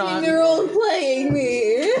You're not. 16-year-old playing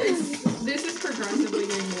me? This is progressively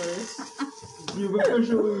getting worse. You've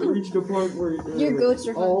officially reached a point where Your goats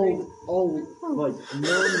are hungry. all like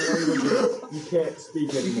known languages you can't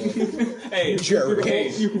speak anymore. Hey, Jerry. Hey,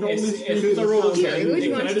 You can only as speak soon as I in roll a sound 10, language.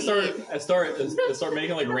 can I just start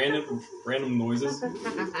making like random noises?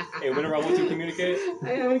 Hey, whenever I want to communicate.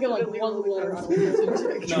 I only get like one letter on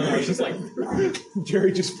No, it's just like.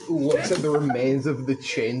 Jerry just looks at the remains of the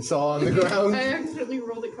chainsaw on the ground. I accidentally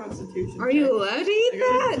rolled a constitution. Are you allowed to eat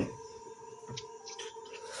that?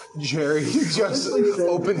 Jerry just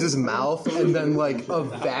opens his mouth and then like a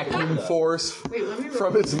vacuum force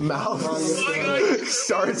from his mouth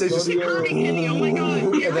starts. It just and then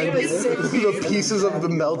the pieces of the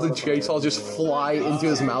melted cherry all just fly into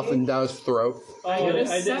his mouth and down his throat. I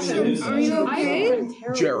didn't Are you okay?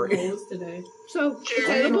 Jerry. So,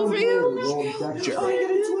 available for you?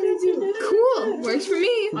 Cool. Works for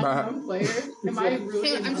me. Unknown player. Am I really?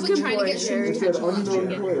 Hey, I'm just like, trying to get Sherry's It said attention.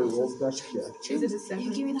 unknown player rolls best check. Is it a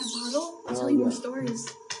 7? Give me that bottle. I'll tell you more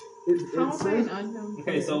stories. How am I an unknown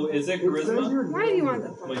player? Okay, so is it It says charisma? your Why do you want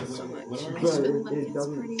that Wait, bottle so much? what am I But doing? it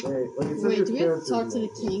doesn't say. Like it says Wait, your do we have to character talk to the name.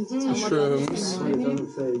 king to tell him what Shrooms. But it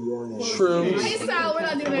doesn't say your name. Shrooms. Hey, Sal, we're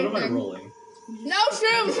not doing What am I anything. rolling? No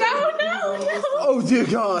shrooms. No. Oh dear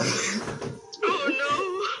God. Oh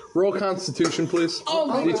no. Roll Constitution, please. Oh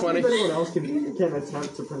my I'll see if D20. anyone else can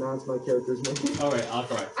attempt to pronounce my character's name. Alright, I'll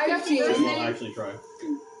try. I got you. I'll actually try.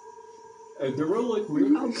 They're real like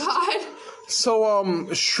weird. Oh God. So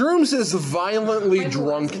Shrooms is violently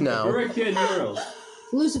drunk You're now. a kid, you're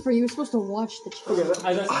Lucifer, you were supposed to watch the show. Okay,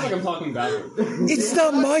 I sound like I'm talking backwards. It's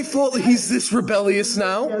not my fault he's this rebellious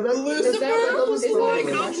now.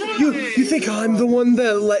 You think I'm the one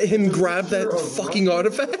that let him grab that fucking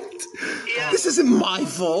artifact? This isn't my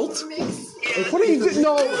fault. What are you doing?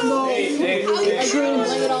 No. Hey, Shrooms,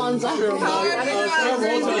 lay it on, Zach.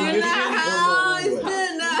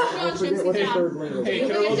 I forget what the third language Hey, is.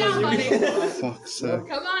 can I roll those? Fuck's sake.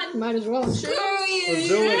 Come on. Might as well. Let's do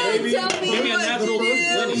it, baby. Give me a natural 20.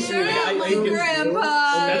 That's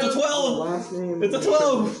a The 12. last name It's a is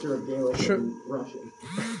 12. mixture of Gaelic and Russian.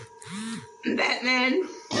 Batman.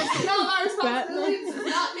 It's not my responsibility. It's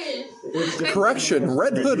not me. It's just- Correction,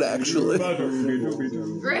 Red Hood actually.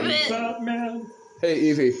 Ribbit. Batman. Hey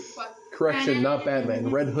Evie. What? Correction, not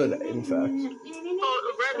Batman. Red Hood, in fact.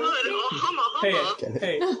 Oh, Red Hood. Oh, humma.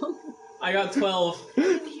 Hey, I got 12.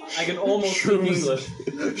 I can almost speak English.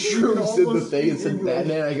 Shrooms did the thing and said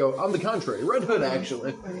Batman. I go, on the contrary, Red Hood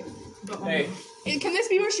actually. Hey, Can this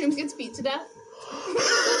be where Shrooms gets beat to death?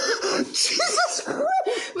 Jesus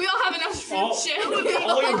Christ! We all have enough all, Shroom shit.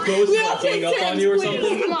 all your ghosts are gang up on you or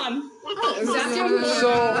something. Come on.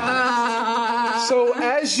 So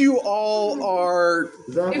as you all are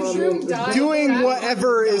doing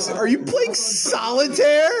whatever is, are you playing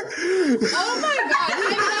solitaire? Oh my God!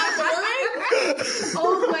 Is that boring?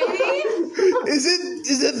 Old lady? Is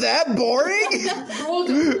it that boring?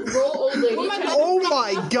 Roll old lady. Oh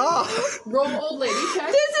my God! Roll old lady check.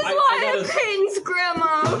 This is why I'm Payne's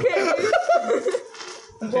grandma. Okay.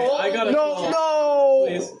 I got a No,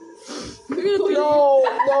 Please. no,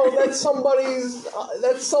 that's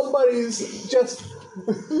somebody's just.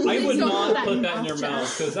 I would not put that in your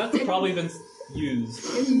mouth because that's probably been used.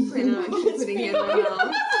 Putting it in my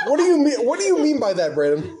mouth. What do you mean by that,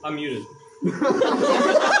 Brandon? I'm muted.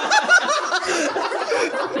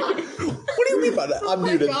 What do you mean by that? I'm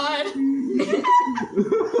muted. God.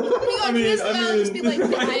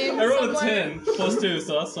 I rolled a 10 plus 2,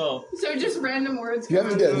 so that's 12. So just random words. You have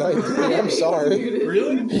to get a 19. I'm sorry.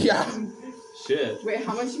 Really? Yeah. Shit. Wait,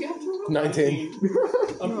 how much do you have to roll? 19.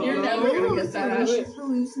 You're never gonna get that out.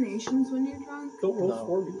 Hallucinations when you're drunk. Don't roll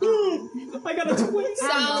for me. I got a 20.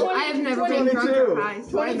 Sal, I have never been drunk or high.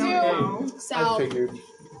 So I don't know. I Sal, figured.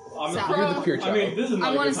 I'm You're the pure I mean, child. this is not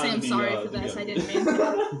I a want good to say time I'm be, sorry for this. I didn't mean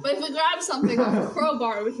to. But if we grab something off a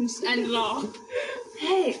crowbar, we can just end it all.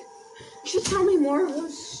 Hey, you should tell me more of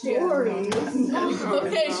those stories.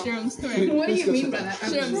 Okay, Shrooms, come here. What do you mean by that?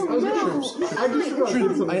 Shrooms. I just forgot to do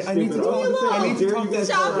something I need to stupid. talk- was gonna say, I need how to dare talk you to guys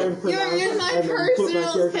Stop try it. and You're pronounce in my and then put personal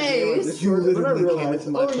character's name like space. this. You And then I literally came realized,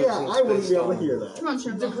 into my oh yeah, personal I wouldn't space, be able to Tom. hear that. Come on,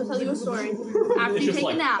 Shrooms, I'll tell you a story. After It's you just take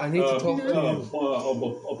like, a nap. I need to talk to you.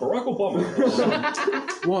 Barack Obama.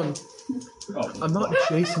 One, Oh, I'm not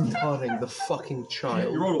Jason Todding the fucking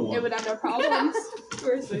child. you rolled a 1. It would have no problems.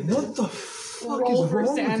 What the fuck Roll is for wrong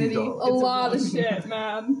with sanity. you, dog? A lot of shit,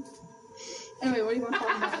 man. Anyway, what do you want to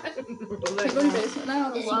talk about? Go to the basement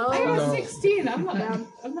now. I Hello. got No. 16. I'm not down.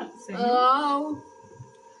 I'm not saying. Hello.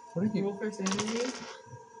 What are you? Roll for sanity.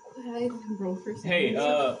 Roll for sanity.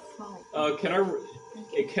 Hey, can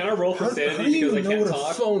I roll for How sanity do you because I know can't what a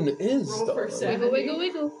talk? phone is, Roll dog? for sanity. Wiggle, wiggle,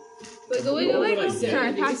 wiggle. Wiggle, wiggle, What did I wiggle. get? Can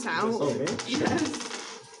I pass out? Oh, man. Yes.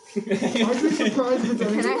 I'd be surprised if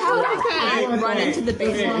Can I have a run into the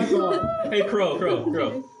basement? Hey, Crow.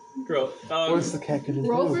 What's the cat gonna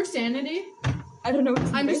Roll do? for sanity. I don't know what's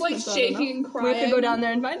in the I'm just like basement, so I don't know. shaking and We crying. have to go down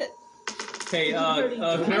there and find it. Hey, can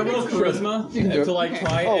I roll charisma You can do to it. like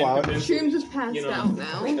try Oh, and wow. convince Shrooms is passed You know. out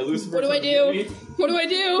now. Lucifer What do I to do? forgive me? What do I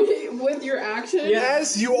do? With your action. Yeah.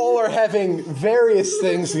 As you all are having various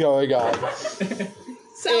things going on,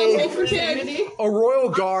 a royal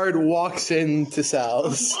guard walks into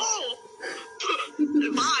Sal's. Oh!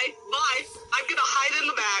 Bye. I'm gonna hide in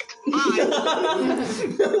the back. Bye.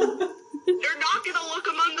 You're not gonna look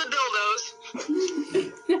among the dildos.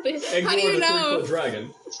 How do you know? 3-foot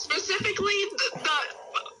dragon. Specifically,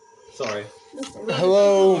 Sorry.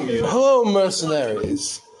 Hello,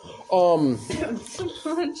 mercenaries.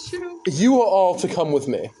 You are all to come with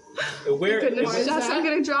me. Where I'm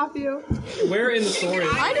gonna drop you. Where in the story?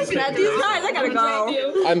 I just met these guys. I gotta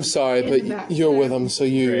go. I'm sorry, but you're with them, so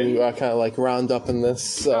you are kind of like round up in this.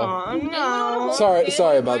 So. Oh no.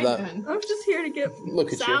 Sorry about that. I'm just here to get. Look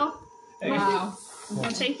at you. Sal, Hey, Wow.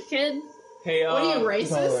 wanna take the kid? hey, What are you,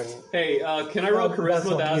 racist? Hey, can I roll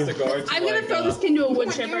charisma to ask the guard? I'm gonna throw this kid into a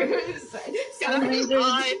wood chipper.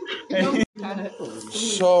 bye.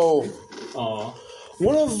 So, Aw.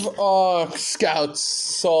 one of our scouts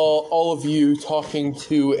saw all of you talking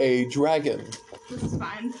to a dragon. This is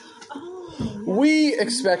fine. We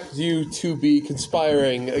expect you to be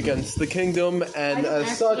conspiring against the kingdom, and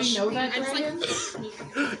as such, know that I'm just dragon?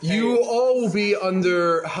 you all will be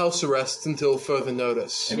under house arrest until further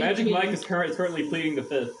notice. Hey, Magic Mike is currently pleading the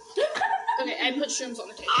fifth. Okay, I put shrooms on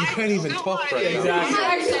the table. You can't even talk right now.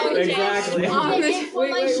 Exactly.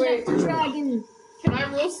 Wait. Dragon. Can I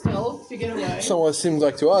roll stealth to get away? So what it seemed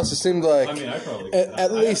like to us, it seemed like I mean, I probably.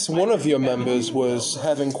 at least one of your members was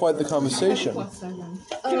having quite the conversation.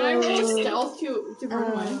 Can I roll stealth to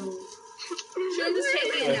run away? Shrooms is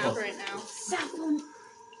taking a nap right now.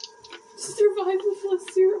 Survival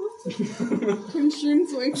 +0. When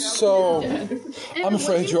shrooms wake up. So, I'm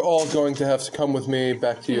afraid you're all going to have to come with me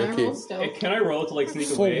back to Can your I roll keep. Hey, stealth? can I roll to like sneak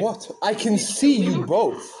For away? what? I can see you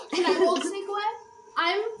both. Can I roll to sneak away?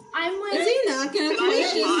 I'm like. Is he not gonna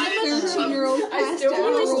question his 13-year-old I still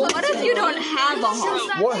want to roll. What if you don't have a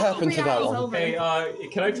heart? What happened to that one? Hey,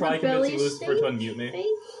 can I try convincing Lucifer to unmute me?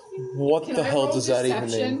 What Can the I hell roll does that even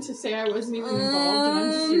deception mean? to say I wasn't even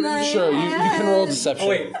involved and I'm just here? Sure, you can roll deception. Oh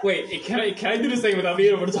wait, can I do this thing without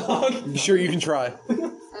being able to talk? Sure, you can try.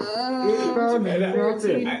 Roll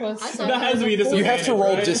 13 plus That has to be disadvantage. You have to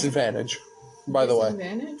roll right? disadvantage, by the way.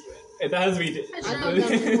 disadvantage. That has to be. That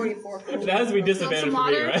has to be disadvantage for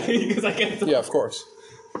me, right? Because I can't talk. Yeah, of course.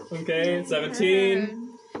 Okay, 17,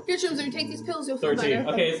 Here, Shrooms, if you take these pills, you'll feel 13. better.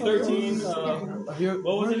 Okay, it's 13.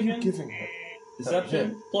 What was it again? Giving her?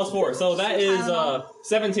 Deception +4. So that is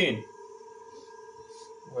 17.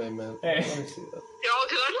 Wait a minute. Hey. Let me see that. Yo,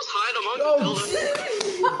 can I just hide among the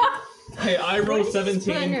dildos? Hey, I rolled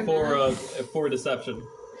 17 for deception.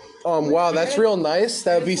 Wow, that's real nice.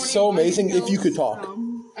 That would be so amazing if you could talk.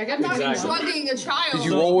 I got Exactly. Drugging a child. Did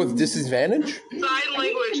you roll with disadvantage? Sign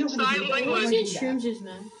language. Shrooms just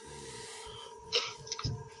man.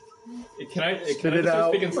 Can I Spit it just start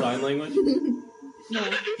out. speaking sign language? No.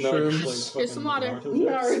 No, Shrooms. just Here's some water.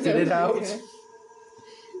 Spit it out.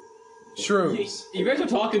 Shrooms. You guys are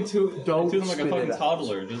talking to Don't them like a spit fucking it out.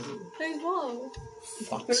 toddler. Just, Hey, whoa.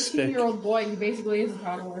 Fuck, stick. 13-year-old boy, he basically is a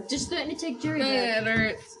toddler. Just threatening to take Jerry back. It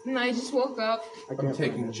hurts. And I just woke up. I'm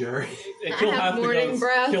taking Jerry. Kill have half the morning ghosts.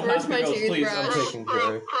 breath. Kill Where's half my the ghosts, please. toothbrush? I'm taking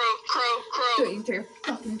Jerry. Crow. Don't you dare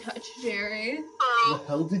fucking touch Jerry. What the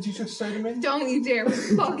hell did you just say to me? Don't you dare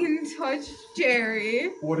fucking touch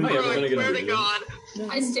Jerry. What Oh, are yeah, you we're gonna get Swear a to video. God.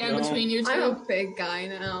 I stand No. between you two. I'm a big guy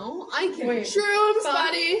now. I can. Wait. Shrooms, Fuck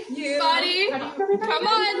buddy. you. Buddy. How do you Come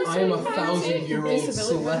on. I am a 1,000-year-old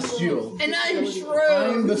celestial. And I'm I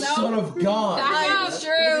shrooms. am the son of God. I'm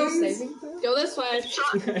shrooms. Go this way.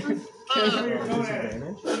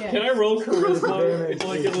 Can I roll charisma to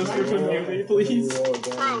like get Lucifer to unmute me, please?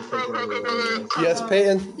 Crow. Yes,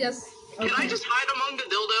 Peyton? Yes. Can I just hide among the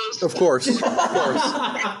dildos? Of course. Of course.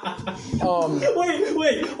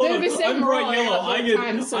 Wait, hold on. Maybe same I'm bright roll, yellow. I got both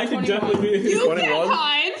times, so I can 21. definitely be. You 21? can't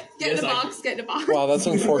hide. Get Yes, in the I- box. Get in the box. Wow, that's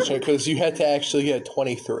unfortunate because you had to actually get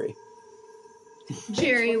 23.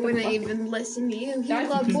 Jerry wouldn't even listen to you. He That's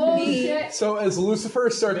loved me. bullshit. So as Lucifer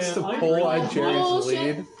starts Man, to I pull agree. on Jerry's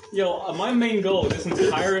Bullshit. lead, Yo, my main goal this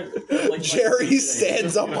entire like Jerry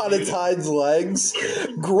stands up on its hind legs,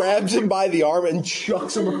 grabs him by the arm, and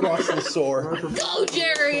chucks him across the sword. Go,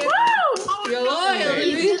 Jerry. You're loyal.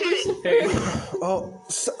 Hey, Oh,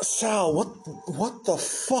 Sal, what the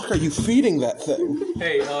fuck are you feeding that thing?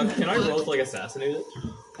 hey, can I roll to like assassinate it?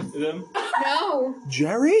 Them? No.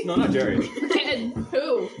 Jerry? No, not Jerry. Kid.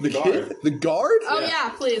 Who? The guard. kid? The guard? Oh, yeah,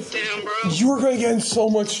 please. Damn, bro. You are going to get in so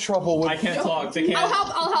much trouble with. I can't talk. They can't.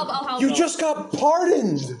 I'll help. You just got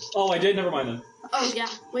pardoned. Oh, I did. Never mind then. Oh yeah.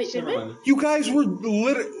 Wait, did we? You guys were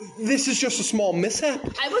this is just a small mishap.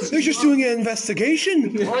 I was. They're just doing an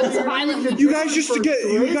investigation. I was violent. You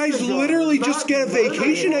guys literally just get a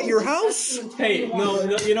vacation at your house? Hey, no,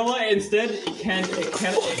 you know what? Instead, can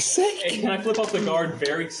I flip off the guard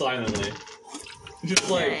very silently? Just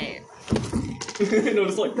like... no,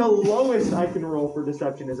 just like... The lowest I can roll for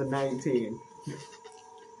deception is a 19.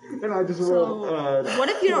 And I just rolled, What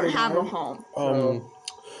if you don't have a home?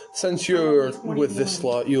 Since you're with this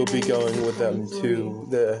lot, you'll be going with them to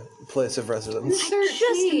the place of residence.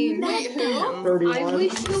 13. Wait, who? 31.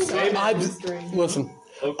 Listen,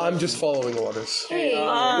 I'm just following orders. Hey,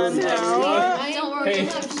 no. don't worry. Hey.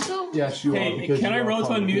 I'm so. Yes, you Hey, can I roll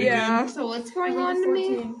to unmute Yeah. So what's going on to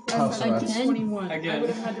me? House arrest. 21. Again. I would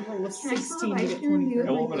have had to roll a 16 to get 23.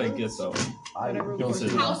 What would I get though?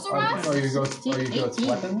 House arrest? Are you going to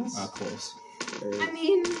weapons? Close. I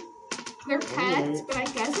mean, they're pets, but I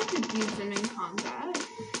guess I could use them in combat.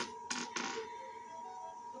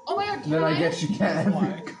 Oh my god. Then I guess you can.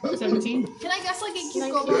 17. Can I guess like a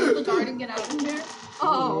cute go over to the guard and get out of here?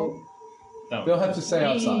 Oh. They'll have to stay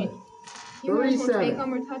outside. You guys won't 37. take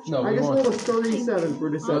them or touch No, them? I we just won't. rolled a 37 for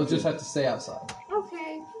deception. They'll just have to stay outside.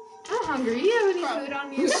 Okay. I'm hungry. You have any food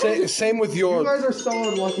on you? Same with You your... guys are so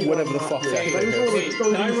unlucky. Whatever the fuck that I just rolled a Hey,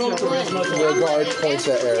 can I roll 37. charisma? The guard points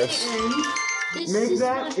at Eris. Make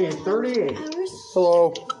that a 38.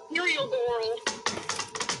 Hello. Material girl.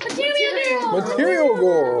 Material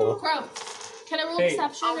girl. Crow. Can I roll Hey.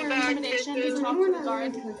 deception or intimidation to talk to the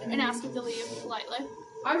guard and ask him to leave politely?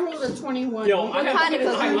 I rolled a 21. Yo, I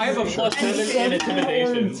have a +7 in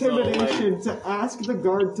intimidation. So, like, Intimidation to ask the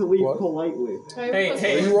guard to leave What? politely. hey, Are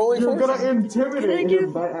hey, you rolling You're for gonna it? intimidate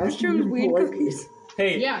him by asking him weed politely. cookies?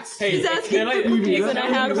 hey, Yes. hey, He's asking can I for cookies can and I I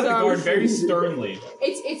have look at the some. guard very sternly?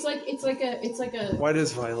 It's like a Why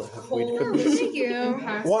does Violet have weed whole cookies? Thank you.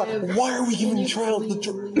 Why are we giving child the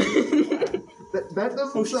drug? That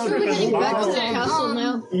doesn't sound We're getting back to the wow. castle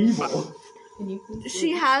now. evil.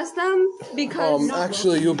 She has them because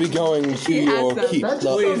Actually, you'll be going to She has your them. keep. That's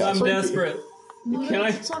not the Please, I'm castle. desperate. Can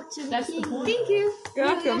I? That's the point. Thank you. You're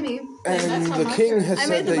welcome. And the king has I said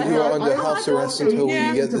made that them you are myself. under house arrest until we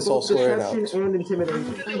Yeah. get this all squared out. Deception and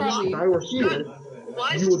intimidation. If I were here,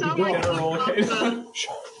 Why you does it would be sound gone. like Can I roll? Okay.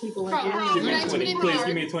 People Crow. like Can I Give me a 20. intimidate the Please guard?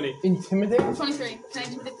 give me a 20. Intimidate? 23. Can I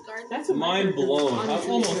intimidate the guard? That's a Mind blown. I'm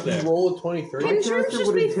almost there. Roll a 23. My Can Sherms character just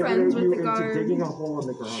would be intimidate friends with you the into guard? digging a hole in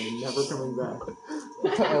the ground and never coming back.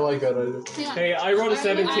 I like that idea. Hang on. Hey, I rolled a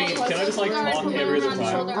 17. Can I just like talk every other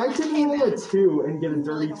time? I can roll a 2 and get a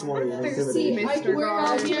dirty 20 and intimidate. We're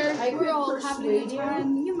all here. I We're all could having a persuade good you.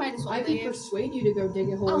 time. You might as well I can leave. persuade you to go dig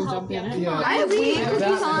a hole I'll and help jump in you. it. Yeah. I have weed That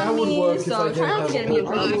cookies on would me, work if so I try not to get me in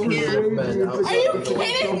trouble. Are you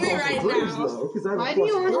kidding me right now? Why do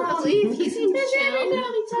you want to leave? He seems chill.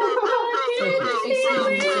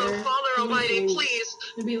 Father Almighty, please.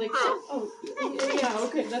 To be like, oh, yeah,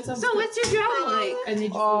 okay, that sounds So good. what's your job like? And they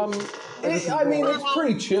just I mean, it's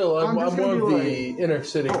pretty chill. I'm I'm just one gonna of be the inner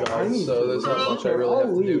city guards, so there's not much I really have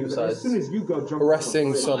I'll to do leave as soon besides as you go jump arresting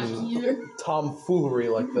off the some tomfoolery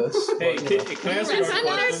like this. Hey, But, you know. can I ask a Is guard that a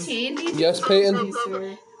our question? candy? Yes, Peyton?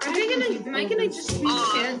 Are they gonna? Am I gonna just be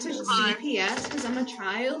sent to CPS because I'm a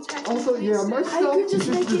child? Also, yeah, my stealth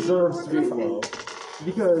just deserves to be low.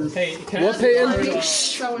 Because Hey, can I What, ask a guard, Peyton?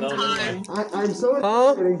 so intimidating. I'm so Huh?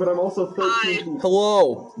 intimidating, but I'm also 13 feet.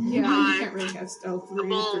 Hello. Yeah, you can't really have stealth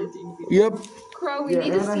when you're 13 feet. Yep. Crow, we Yeah,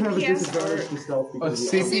 need a and I have a CPS disadvantage art. to stealth A because of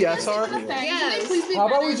the CPS arc? Yes. How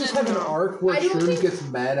about we just have an arc where I don't Shrooms think- gets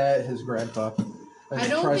mad at his grandpa and I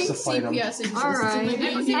don't tries think to fight him? CPS exists. Alright.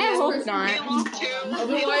 It's only I hope not.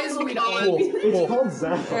 Otherwise, we'd all Cool. be. It's Cool. called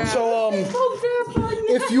Zach. So,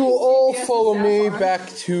 if you will all follow me back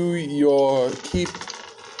to your keep,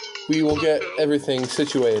 we will get everything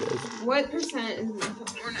situated. What percent is it?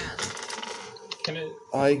 Can it?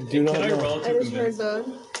 I do not Can I know. roll to I just convince? heard the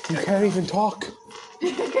You can't even talk.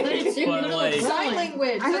 But like, Sign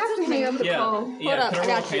language. I have to hang up the yeah, call. yeah. Hold up, Can I I roll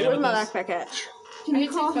got you. Peyton Where's with my this? backpack at? Can you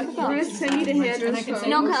call the Chris, I need a hand on phone.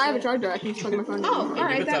 No, cause I have a charger. I can just plug my phone. Oh, Give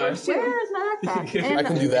alright, it that time. works too. Where is my backpack? Give it- And I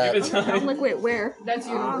can do that. Give it time. I'm like, wait, where? That's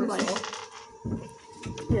universal.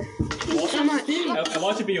 So much. I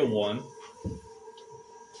want you to be a 1.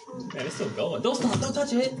 Man, it's still going. Don't stop. Don't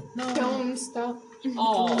touch it. No. Don't stop.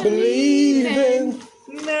 Oh. Believe in.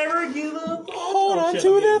 Never give up. Hold on shit,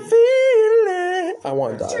 to I'm the feeling. I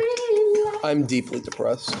want to die. I'm deeply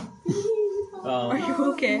depressed. Are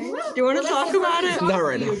you okay? Do you want to talk about it? Not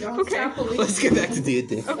right now. Okay. Let's get back to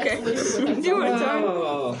D&D. Okay. Do you want to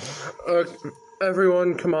talk?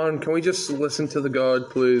 Everyone, come on. Can we just listen to the god,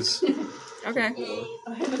 please? Okay.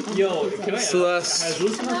 Yo, can I ask? Celeste. Has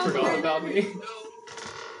Lucifer forgotten about me?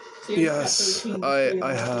 So you Yes, have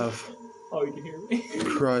I have. Oh, you can hear me?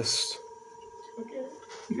 Christ.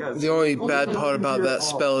 Yes. The only bad part about that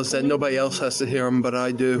spell is that nobody else has to hear him, but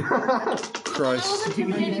I do. I Christ. was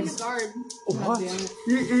intimidating the guard. What?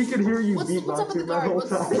 He could hear you What's up with the beatboxing that guard? whole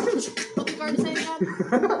What's the guard saying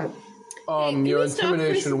again? Your we stop for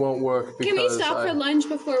intimidation won't work because Can we stop for lunch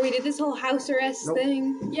before we do this whole house arrest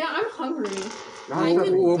thing? Yeah, I'm hungry.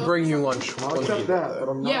 We'll bring you lunch. I'll once accept you that, get but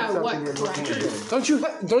I'm not Yeah, what, accepting it.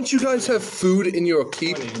 crackers? Don't you guys have food in your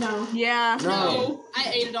keep? No. Yeah. No,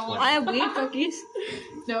 I ate it all. I have wheat cookies.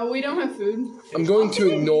 No, we don't have food. I'm going to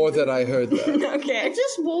ignore that I heard that. I Okay.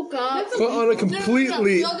 just woke up. But on a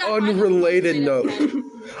completely unrelated note.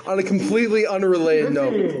 On a completely unrelated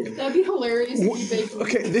note. That'd be hilarious if you baked me.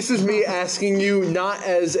 Okay, this is me asking you not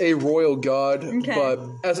as a royal god, Okay. but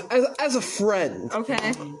as a friend.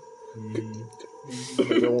 Okay.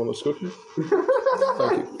 You don't want those cookies?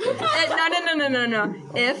 Thank you. No.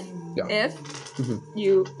 If Yeah.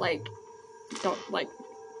 you like don't like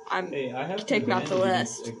I'm Hey, I have take me off the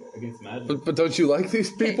list. Against magic. But don't you like these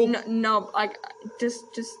people? No, like just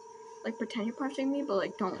like pretend you're punching me, but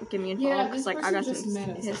like don't get me Yeah, involved because this like I got person just some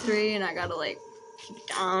met us. history and I gotta like keep it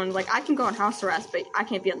down. Like I can go on house arrest, but I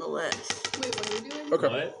can't be on the list. Wait, what are we doing?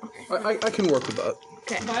 Okay. What? I can work with that.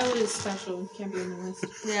 Okay. Violet is special. Can't be on the list.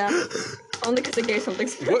 Yeah. Only because I gave something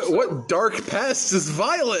special. What dark past does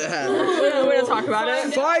Violet have? We're gonna talk about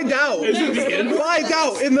it. Find out. Find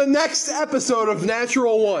out in the next episode of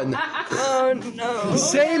Natural One. Oh no.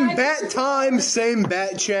 Same bat time, same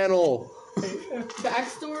bat channel.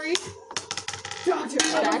 Backstory?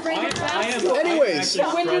 Anyways.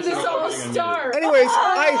 When did this all start? Anyways,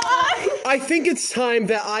 I think it's time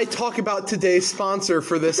that I talk about today's sponsor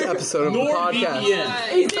for this episode of the podcast.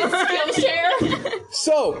 Is it Skillshare?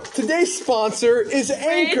 So, today's sponsor is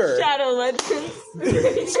Anchor. Shadow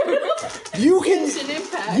Legends. You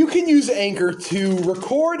can use Anchor to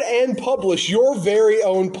record and publish your very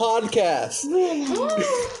own podcast.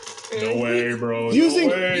 No way, bro. Using-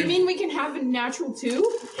 no way. You mean we can have a natural too?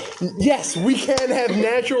 Yes, we can have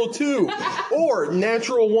Natural 2 or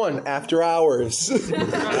Natural 1 after hours.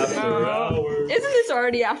 After hours. Isn't this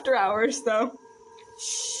already after hours though?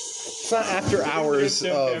 It's not after hours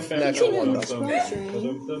of Natural 1 though.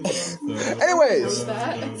 Anyways,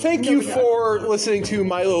 thank you for listening to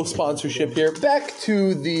my little sponsorship here. Back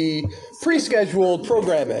to the pre-scheduled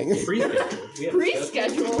programming.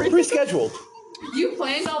 Pre-schedule. Pre-scheduled, You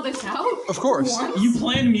planned all this out? of course. You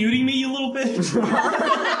planned muting me, you little bitch?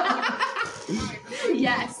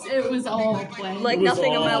 Yes, it was all planned. Like was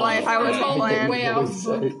nothing in my all- life I was all the planned. way out.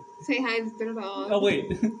 Say hi to the dog. Oh,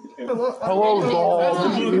 wait. Hello,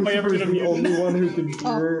 dog. Am I ever gonna the mute? only one who can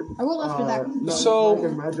hear. I will after that. So,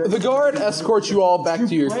 the guard escorts you all back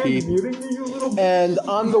to your keep. Muting me, you little. And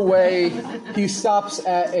on the way, he stops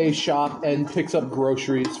at a shop and picks up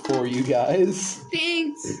groceries for you guys.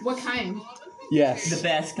 Thanks. What kind? Yes.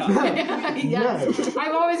 best kind. Yes.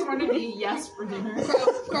 I've always wanted to eat yes for dinner.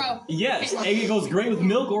 Crow. Yes, and it goes great with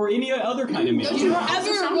milk or any other kind of milk. Don't you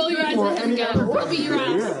ever roll your eyes Or at him any again. other We'll beat your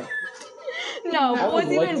ass. Yeah. No, I would what's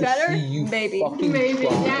like even to better? see you Maybe. fucking Maybe,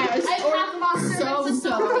 try. yes. I have monster.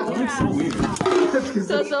 That's so weird.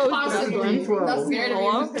 So Possibly. D12. Scared of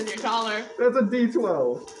Hello? you because you're taller. That's a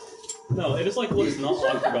D12. No, it just like looks not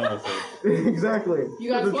octagonal shape. Exactly. You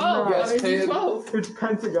got It's 12. not. Yes, Ted. 12. It's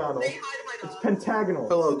pentagonal. It's pentagonal.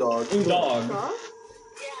 Hello, dog. Dog.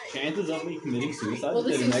 Chances of me committing suicide Well,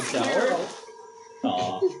 this within the is next squirrel. hour?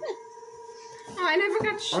 Aw. Oh, I never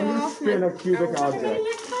got to show I'm gonna off spin a cubic object.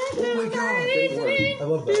 Oh my god. I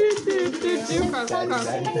love that.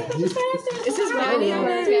 This is bad.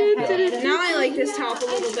 Now I like this top a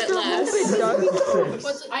little bit less.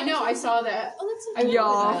 What's, I know, I saw that. I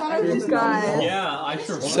Y'all, guys. Yeah, I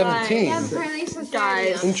sure want. 17. Apparently so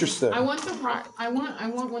Guys. Interesting. I want the I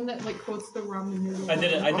want one that like quotes the ramen noodle. I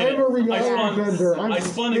did it. I I'm did a it. I reality spun. bender. I'm I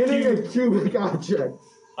spun a spinning cube. a cubic object.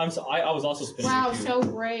 I was also spinning Wow, a cube. so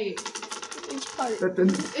great. That didn't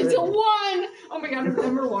It's spin. a 1! Oh my god, I'm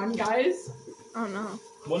number 1, guys. Oh no.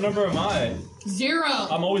 What number am I? 0.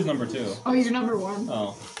 I'm always number 2. Oh, you're number 1.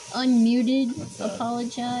 Oh. Unmuted. What's that?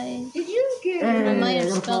 Apologize. Did you get? I might have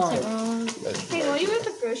you're spelled it fine. wrong. Hey, while you were at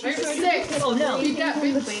the grocery There's store, 6. Oh no. You got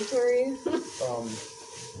from the big. bakery.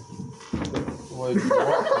 What?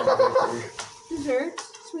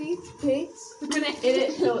 Desserts, sweets, cakes, We're gonna hit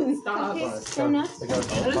it till it stops. cupcakes, donuts. I got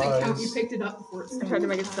That doesn't count. You pies. picked it up before it I stopped. tried to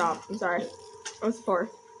make it stop. I'm sorry. I was 4.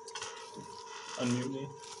 Unmute me.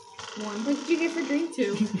 1. What did you get for drink?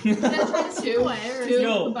 2. 2.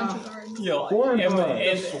 Yo. A bunch of cards. Yo, Four and am five.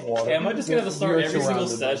 I just gonna have to start You're every single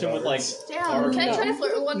surrounded by session with like Damn, art? can I try to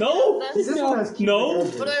flirt with one? No. of them? This one has cubic No.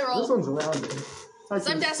 edges. What do I roll? This one's rounded. I I'm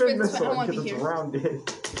can desperate, spin this but I don't one wanna be because it's here.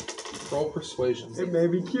 rounded. Roll persuasion. It may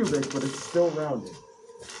be cubic, but it's still rounded.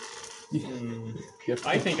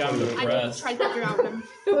 I think I'm I depressed. tried to figure out them.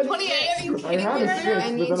 28, are you I kidding had me a right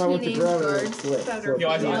now? 6, but then I went to grab it and it slipped. So Yo,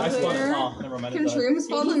 I it's spun. Oh, never mind. Can shrooms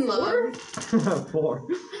fall in love? 4.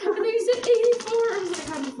 I know you said 84. I was like,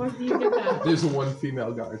 how the fuck do you get that? There's one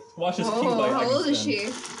female guard. Watch this Oh, king bite. how old is she?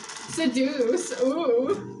 Seduce.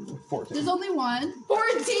 Ooh. 14. There's only one.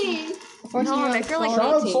 14. No, make her like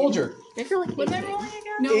Child 18. soldier. Make her like What am I 18. rolling again?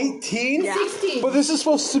 No. 18? Yeah. 16. But this is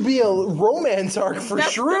supposed to be a romance arc for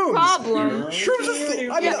That's shrooms. the problem. Shrooms is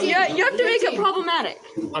You have to make it problematic.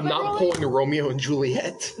 I'm not pulling a Romeo and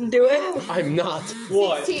Juliet. Do it. I'm not.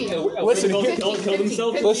 What? 16. Listen, kill here-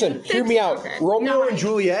 themselves? Listen, hear me out. Okay. Romeo and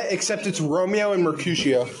Juliet, except it's Romeo and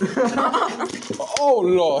Mercutio. Oh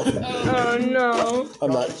Lord. Oh no.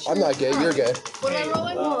 I'm not gay. You're gay. What am I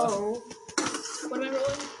rolling? Whoa. What am I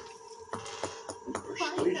rolling?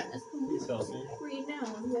 Please help me.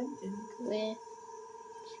 Where?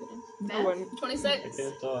 I wouldn't. I 26.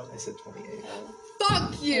 can't talk. I said 28. Fuck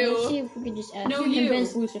Let's you. see if we could just ask No, to you.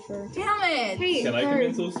 convince Lucifer. Damn it. Hey, Can I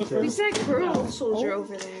convince Lucifer? Who's that girl soldier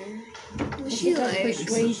over there? What's she Because like?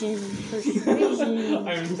 persuasion.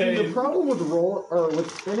 I'm The saying. problem with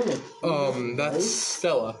with spinning it. That's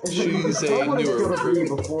Stella. is She's that a someone is newer gonna recruit.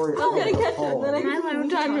 be before it I'm gonna catch falls. her. Then I can have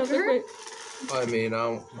time real quick. I mean, I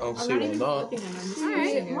don't see why not.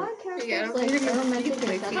 Alright. My character's Yeah, like romantic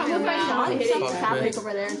and stuff. Come on, I man. take Fuck, topic man.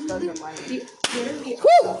 over there and throws it money. I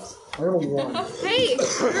got a 1. Hey,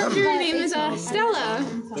 your name is Stella.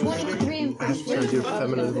 23 and I have to try to do a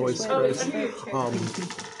feminine voice, Chris. I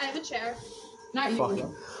have a chair. not Fuck.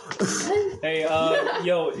 you. Hey,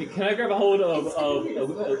 yo, can I grab a hold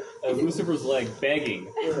of Lucifer's leg, begging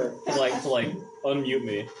to unmute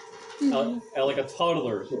me, like a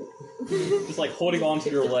toddler, just like holding onto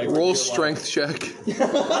your leg. Roll Your strength check.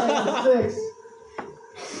 6.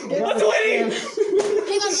 Hang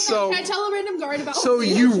on, So- can I tell a random guard about So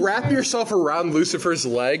you wrap yourself around Lucifer's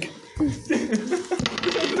leg,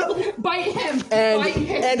 Bite him. and Bite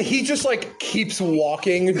him. and he just like keeps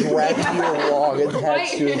walking, dragging you along, and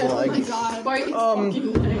attached to his leg. Bite his Um,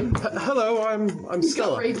 fucking leg. Hello, I'm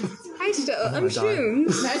Stella. Rabies. Hi, Stella. Oh I'm my God.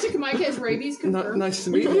 Shrooms. Magic Mike has rabies confirmed. Nice to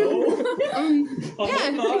meet you. Yeah,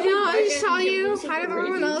 I just saw you. Hi,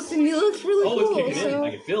 everyone else, and you looked really Oh, it's cool. kicking in. So I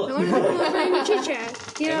can feel I it. wanted to come over and chit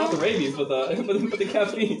chat. You And not the know, rabies, but the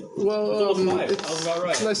caffeine. It's Well, almost 5. I was it's about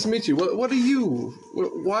right. nice to meet you. What are you?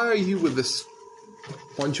 Why are you with this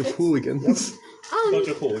bunch of hooligans? Bunch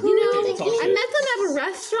of fools. you know, Talk I shit. met them at a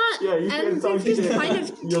restaurant, Yeah, you and can talk they've just shit. kind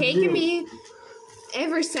of You're taken mute. me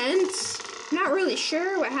ever since. Not really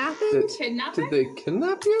sure what happened. Kidnapping? Did they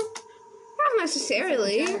kidnap you? Not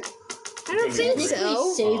necessarily. I don't think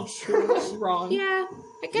so. Save Shrooms. Wrong. Yeah, I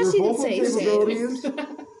Your guess you could vocal say so. capabilities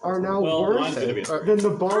are now Well, mine's gonna be. worse than the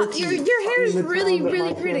bar. Your hair is really,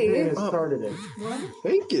 really pretty. Started it.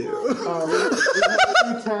 Thank you. We have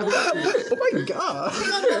 2 taverns. Oh my God.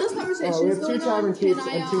 Hang on, while this We conversation is have 2 going tavern on, keeps can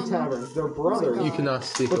I, and 2 taverns. They're brothers, You cannot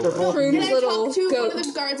speak. but they're both. Shrooms Can I little talk to goat. one of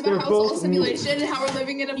the guards They're about house both simulation and how we're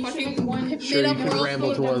living in a fucking Sure, made you up can world?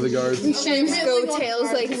 ramble to one of the guards. Shrooms' goat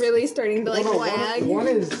tails like really starting to like wag. One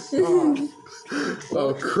is.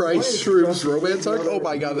 Oh Christ, Shrooms romance arc. Oh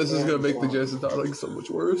my God, this is gonna make the Jason Darling so much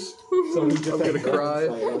worse. So he just I'm gonna cry.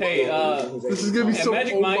 Hey, This is gonna be and so.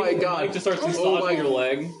 Magic Oh Mike, my God. Mike just starts Oh massaging my- your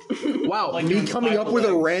leg. Wow, Like me your coming up with a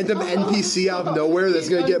Bible random NPC out of nowhere that's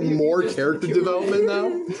gonna get more character development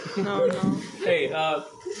now. No. Hey,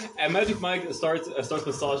 and Magic Mike starts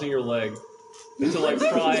massaging your leg to like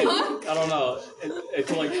try. I don't know.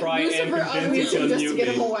 To like try and Lucifer convince you unleashed to him just to get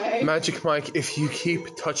him unmute me. away. Magic Mike, if you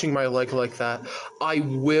keep touching my leg like that, I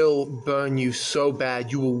will burn you so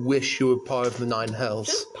bad you will wish you were part of the 9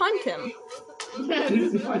 hells. Punt him.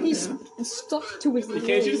 He's stuck to his leg.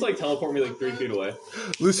 Can't you just like teleport me like 3 feet away?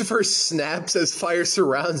 Lucifer snaps as fire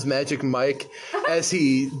surrounds Magic Mike as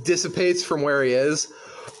he dissipates from where he is,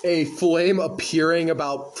 a flame appearing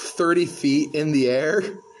about 30 feet in the air.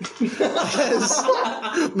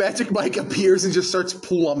 As Magic Mike appears and just starts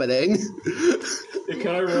plummeting. Can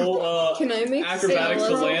I roll Can I make acrobatics to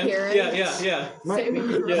Stella land? appearance? Yeah. Might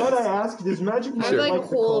I ask, does Magic I Mike have like like a the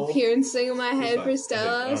whole cold? appearance thing in my head for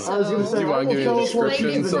Stella. I was gonna Do say, you want to give me a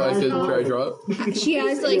description so I can try drop? She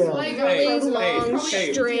has like Yeah. really long,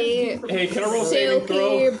 hey. straight, Hey, can I roll saving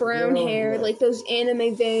silky throw? brown hair, like those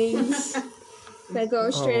anime veins that go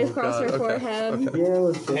straight Oh, across God, her okay, forehead. okay. Yeah, it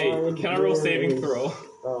was Hey, blind, can I roll yeah, saving it was, throw?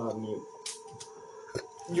 Mute.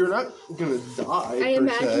 you're not gonna die. I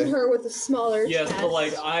imagine her with a smaller Yes, chest. but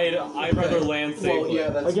like I'd rather land safely. Well, yeah,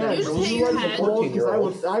 that's Again, You just would hit you your like head. the cold?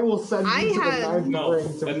 Because I will send I you to the had- ninth No,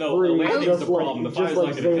 ring to but no, free, the landing's just the like, problem. The just fire's like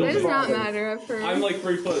not gonna kill That Zane's does not father. matter at first. I'm like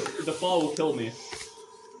 3 foot. The fall will kill me.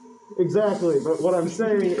 Exactly, but what I'm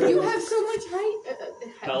saying is... You have so much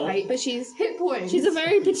Hell? height. But she's Hit points. she's a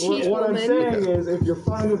very petite What I'm woman. saying is, if you're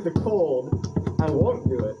fine with the cold, I won't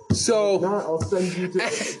do it. If So, not, I'll send you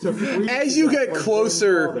to free. as you get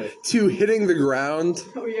closer to hitting the ground,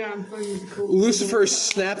 Oh yeah, I'm fine with the cold. Lucifer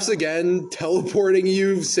snaps again, teleporting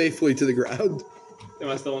you safely to the ground. Am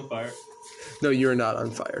I still on fire? No, you're not on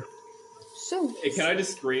fire. So Hey, can I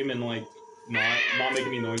just scream and like not make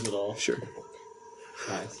any noise at all? Sure.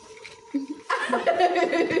 Nice.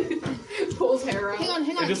 Pulls hair out. Hang on.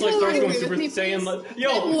 And just like starts going Super Saiyan. Like,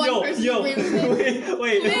 yo,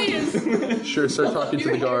 wait. Sure, start talking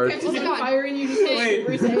to the guard. Catches on God. fire and you just Wait,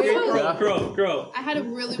 Super Saiyan. Yeah. grow. I had a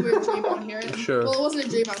really weird dream on here. Sure. Well, it wasn't a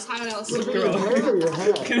dream. I was high on LSD. Whatever you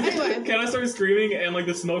have. Anyway. Can I start screaming and like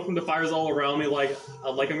the smoke from the fires all around me like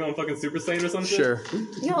I'm going fucking Super Saiyan or something? Sure.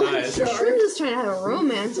 yo, Nice. Shroom is trying to have a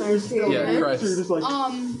romance on Yeah, man. Christ. You're just like,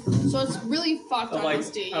 So it's really fucked on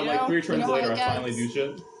LSD. You I'm know? like 3 turns You know how later, it I finally gets? do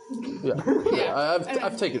shit. Yeah. I've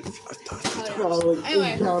Anyway. taken. like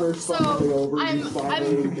Anyway, encounter so something over I'm you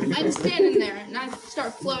finally. I'm standing there and I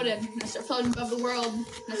start floating. And I start floating above the world. And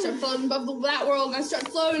I start floating above that world. And I start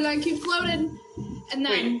floating and I keep floating. And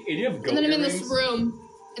then Wait, do you have goat and then I'm in this earrings? room.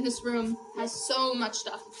 And this room has so much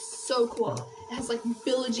stuff. It's so cool. It has like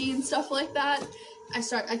villagey and stuff like that.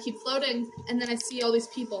 I keep floating, and then I see all these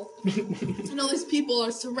people. And all these people are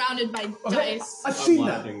surrounded by dice. I've I'm seen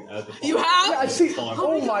that. laughing at the You have? Yeah, I've seen.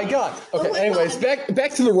 Oh my god. Okay. Oh my Anyways, God.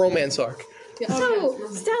 back to the romance arc. So,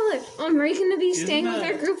 Stella, are you gonna be staying with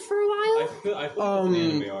that- our group for a I while? feel it's an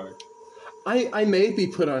anime arc. I may be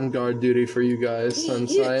put on guard duty for you guys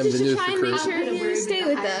since You I am just the new try and make recruit. sure you stay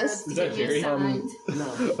with us. Is that Jerry? No.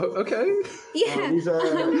 Okay. Yeah. These are.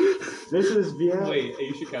 This is Vienna. Wait,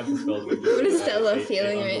 you should cast the spells. What is Stella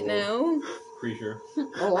feeling right now? Creature.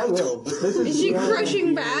 Oh, I will. But this is Is she Vienna crushing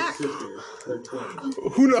and back? Vienna's sisters. They're twins.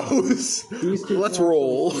 Who knows? These two Let's can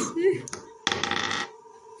roll. actually, unlike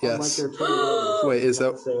Yes. their twin brothers, Wait, is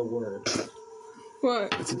not that? say a word.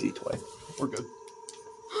 What? It's a D20. We're good.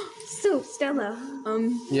 So, Stella,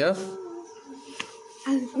 Yeah.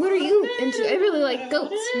 what are you into? I really like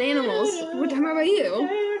goats and animals. How about you?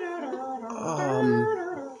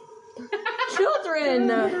 Children!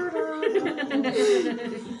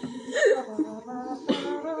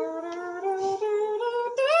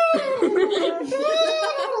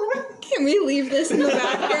 Can we leave this in the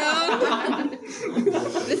background?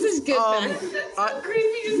 This is good.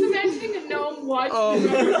 Creepy just imagining a gnome watching.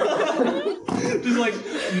 Just like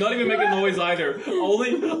not even making noise either.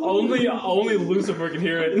 Only Lucifer can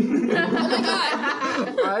hear it.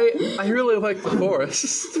 I really like the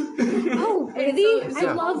forest. Oh, really? I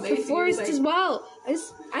Yeah. love the forest as well.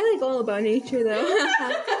 I like all about nature, though.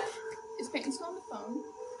 Is Peyton still on the phone?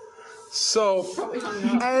 So,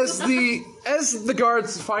 as the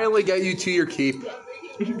guards finally get you to your keep,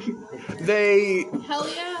 they Hell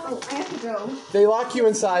yeah. I have to go. they lock you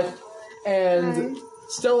inside, and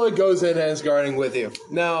Stella goes in and is guarding with you.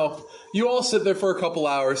 Now, you all sit there for a couple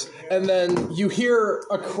hours, and then you hear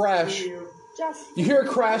a crash. You hear a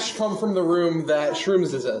crash come from the room that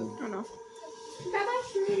Shrooms is in. Oh no.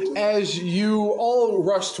 As you all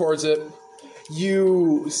rush towards it,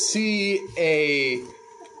 you see a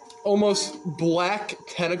almost black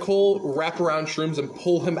tentacle wrap around Shrooms and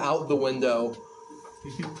pull him out the window.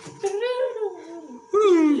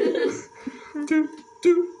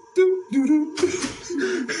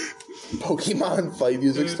 Pokemon fight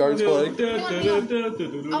music starts playing.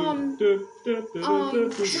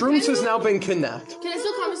 Shrooms has now been kidnapped. Can I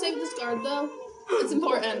still conversate with this guard though? It's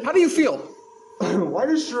important. How do you feel? Why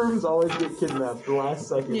does Shrooms always get kidnapped the last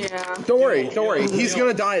second? Yeah. Don't worry. He's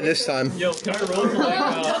gonna die this time. Yo, can I roll for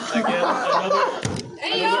like again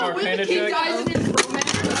another Arcana check? Guys in his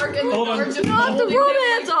romance arc and the Hold on. guard just Not the holding him.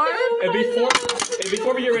 romance arc! And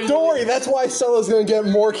before we get ready, Don't worry. That's why Stella's gonna get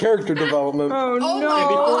more character development. Oh Oh no! my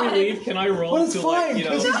before god. we leave, can I roll But it's to fine like you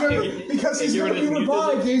know because he's get gonna rid be of this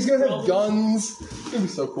revived. music? He's gonna have guns. It's gonna be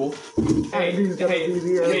so cool. Hey, He's gonna be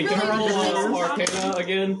the hey, can I Really? roll Arcana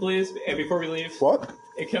again, please? And before we leave, What?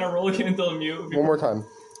 hey, can I roll again until I'm mute? One more time.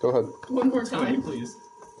 Go ahead. One more Hey, time. please.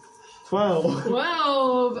 12.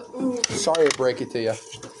 12. Ooh. Sorry to break it to you,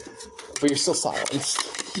 but you're still silenced.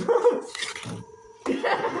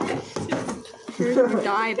 Here's your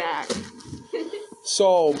die back.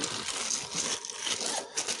 So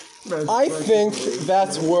I think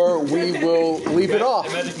that's where we will leave it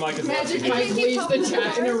off. Magic Mike is Magic watching. Mike leaves the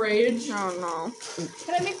chat in a rage. Oh no.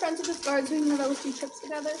 Can I make friends with this guard so we can have LSD trips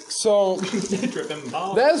together? So Tripping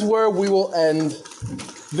balls. that is where we will end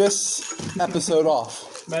this episode off.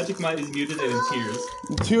 Magic Mike is muted and in tears.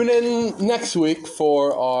 Tune in next week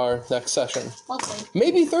for our next session.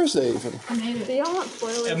 Maybe Thursday even. They don't want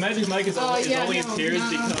spoilers. And Magic Mike is only in tears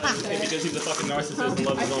because he's a fucking narcissist and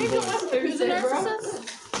loves his own voice. Who's a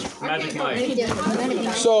narcissist? Magic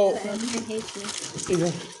Mike. So,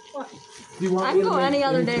 I can go any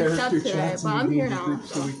other day except today, but I'm here now.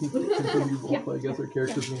 So we can continue roleplay against our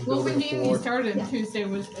characters and Well, build when them D&D for. started, Tuesday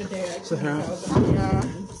was a day I couldn't Sarah. go. Yeah.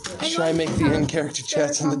 Should I make the in-character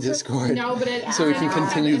chats in the Discord? No, but it. So we can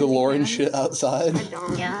continue the lore and shit outside?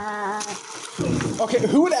 Okay,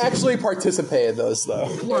 who would actually participate in those, though?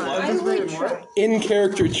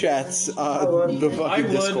 In-character chats, the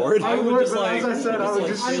fucking Discord. I would, but as I said, I would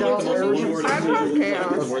just shout everything.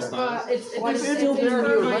 It's still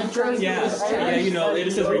Yeah, you know, it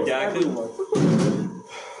just says redacted.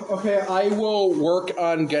 Okay, I will work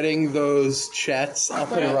on getting those chats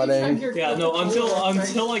up and running. Yeah, no, until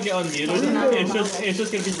I get unmuted, it's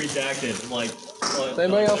just gonna be redacted. Like Does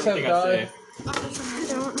anybody else have everything I die?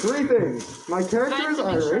 Three things. My character is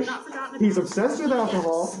Irish. He's obsessed with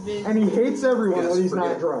alcohol, and he hates everyone when he's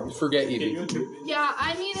not drunk. Forget Evie. Yeah,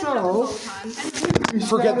 I mean, it So- all the time. And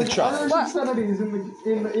Forget the chop. Irish obscenities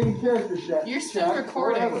in the in-character chat. You're still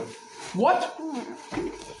recording. What?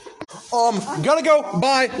 Gotta go.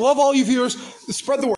 Bye. Love all you viewers. Spread the word.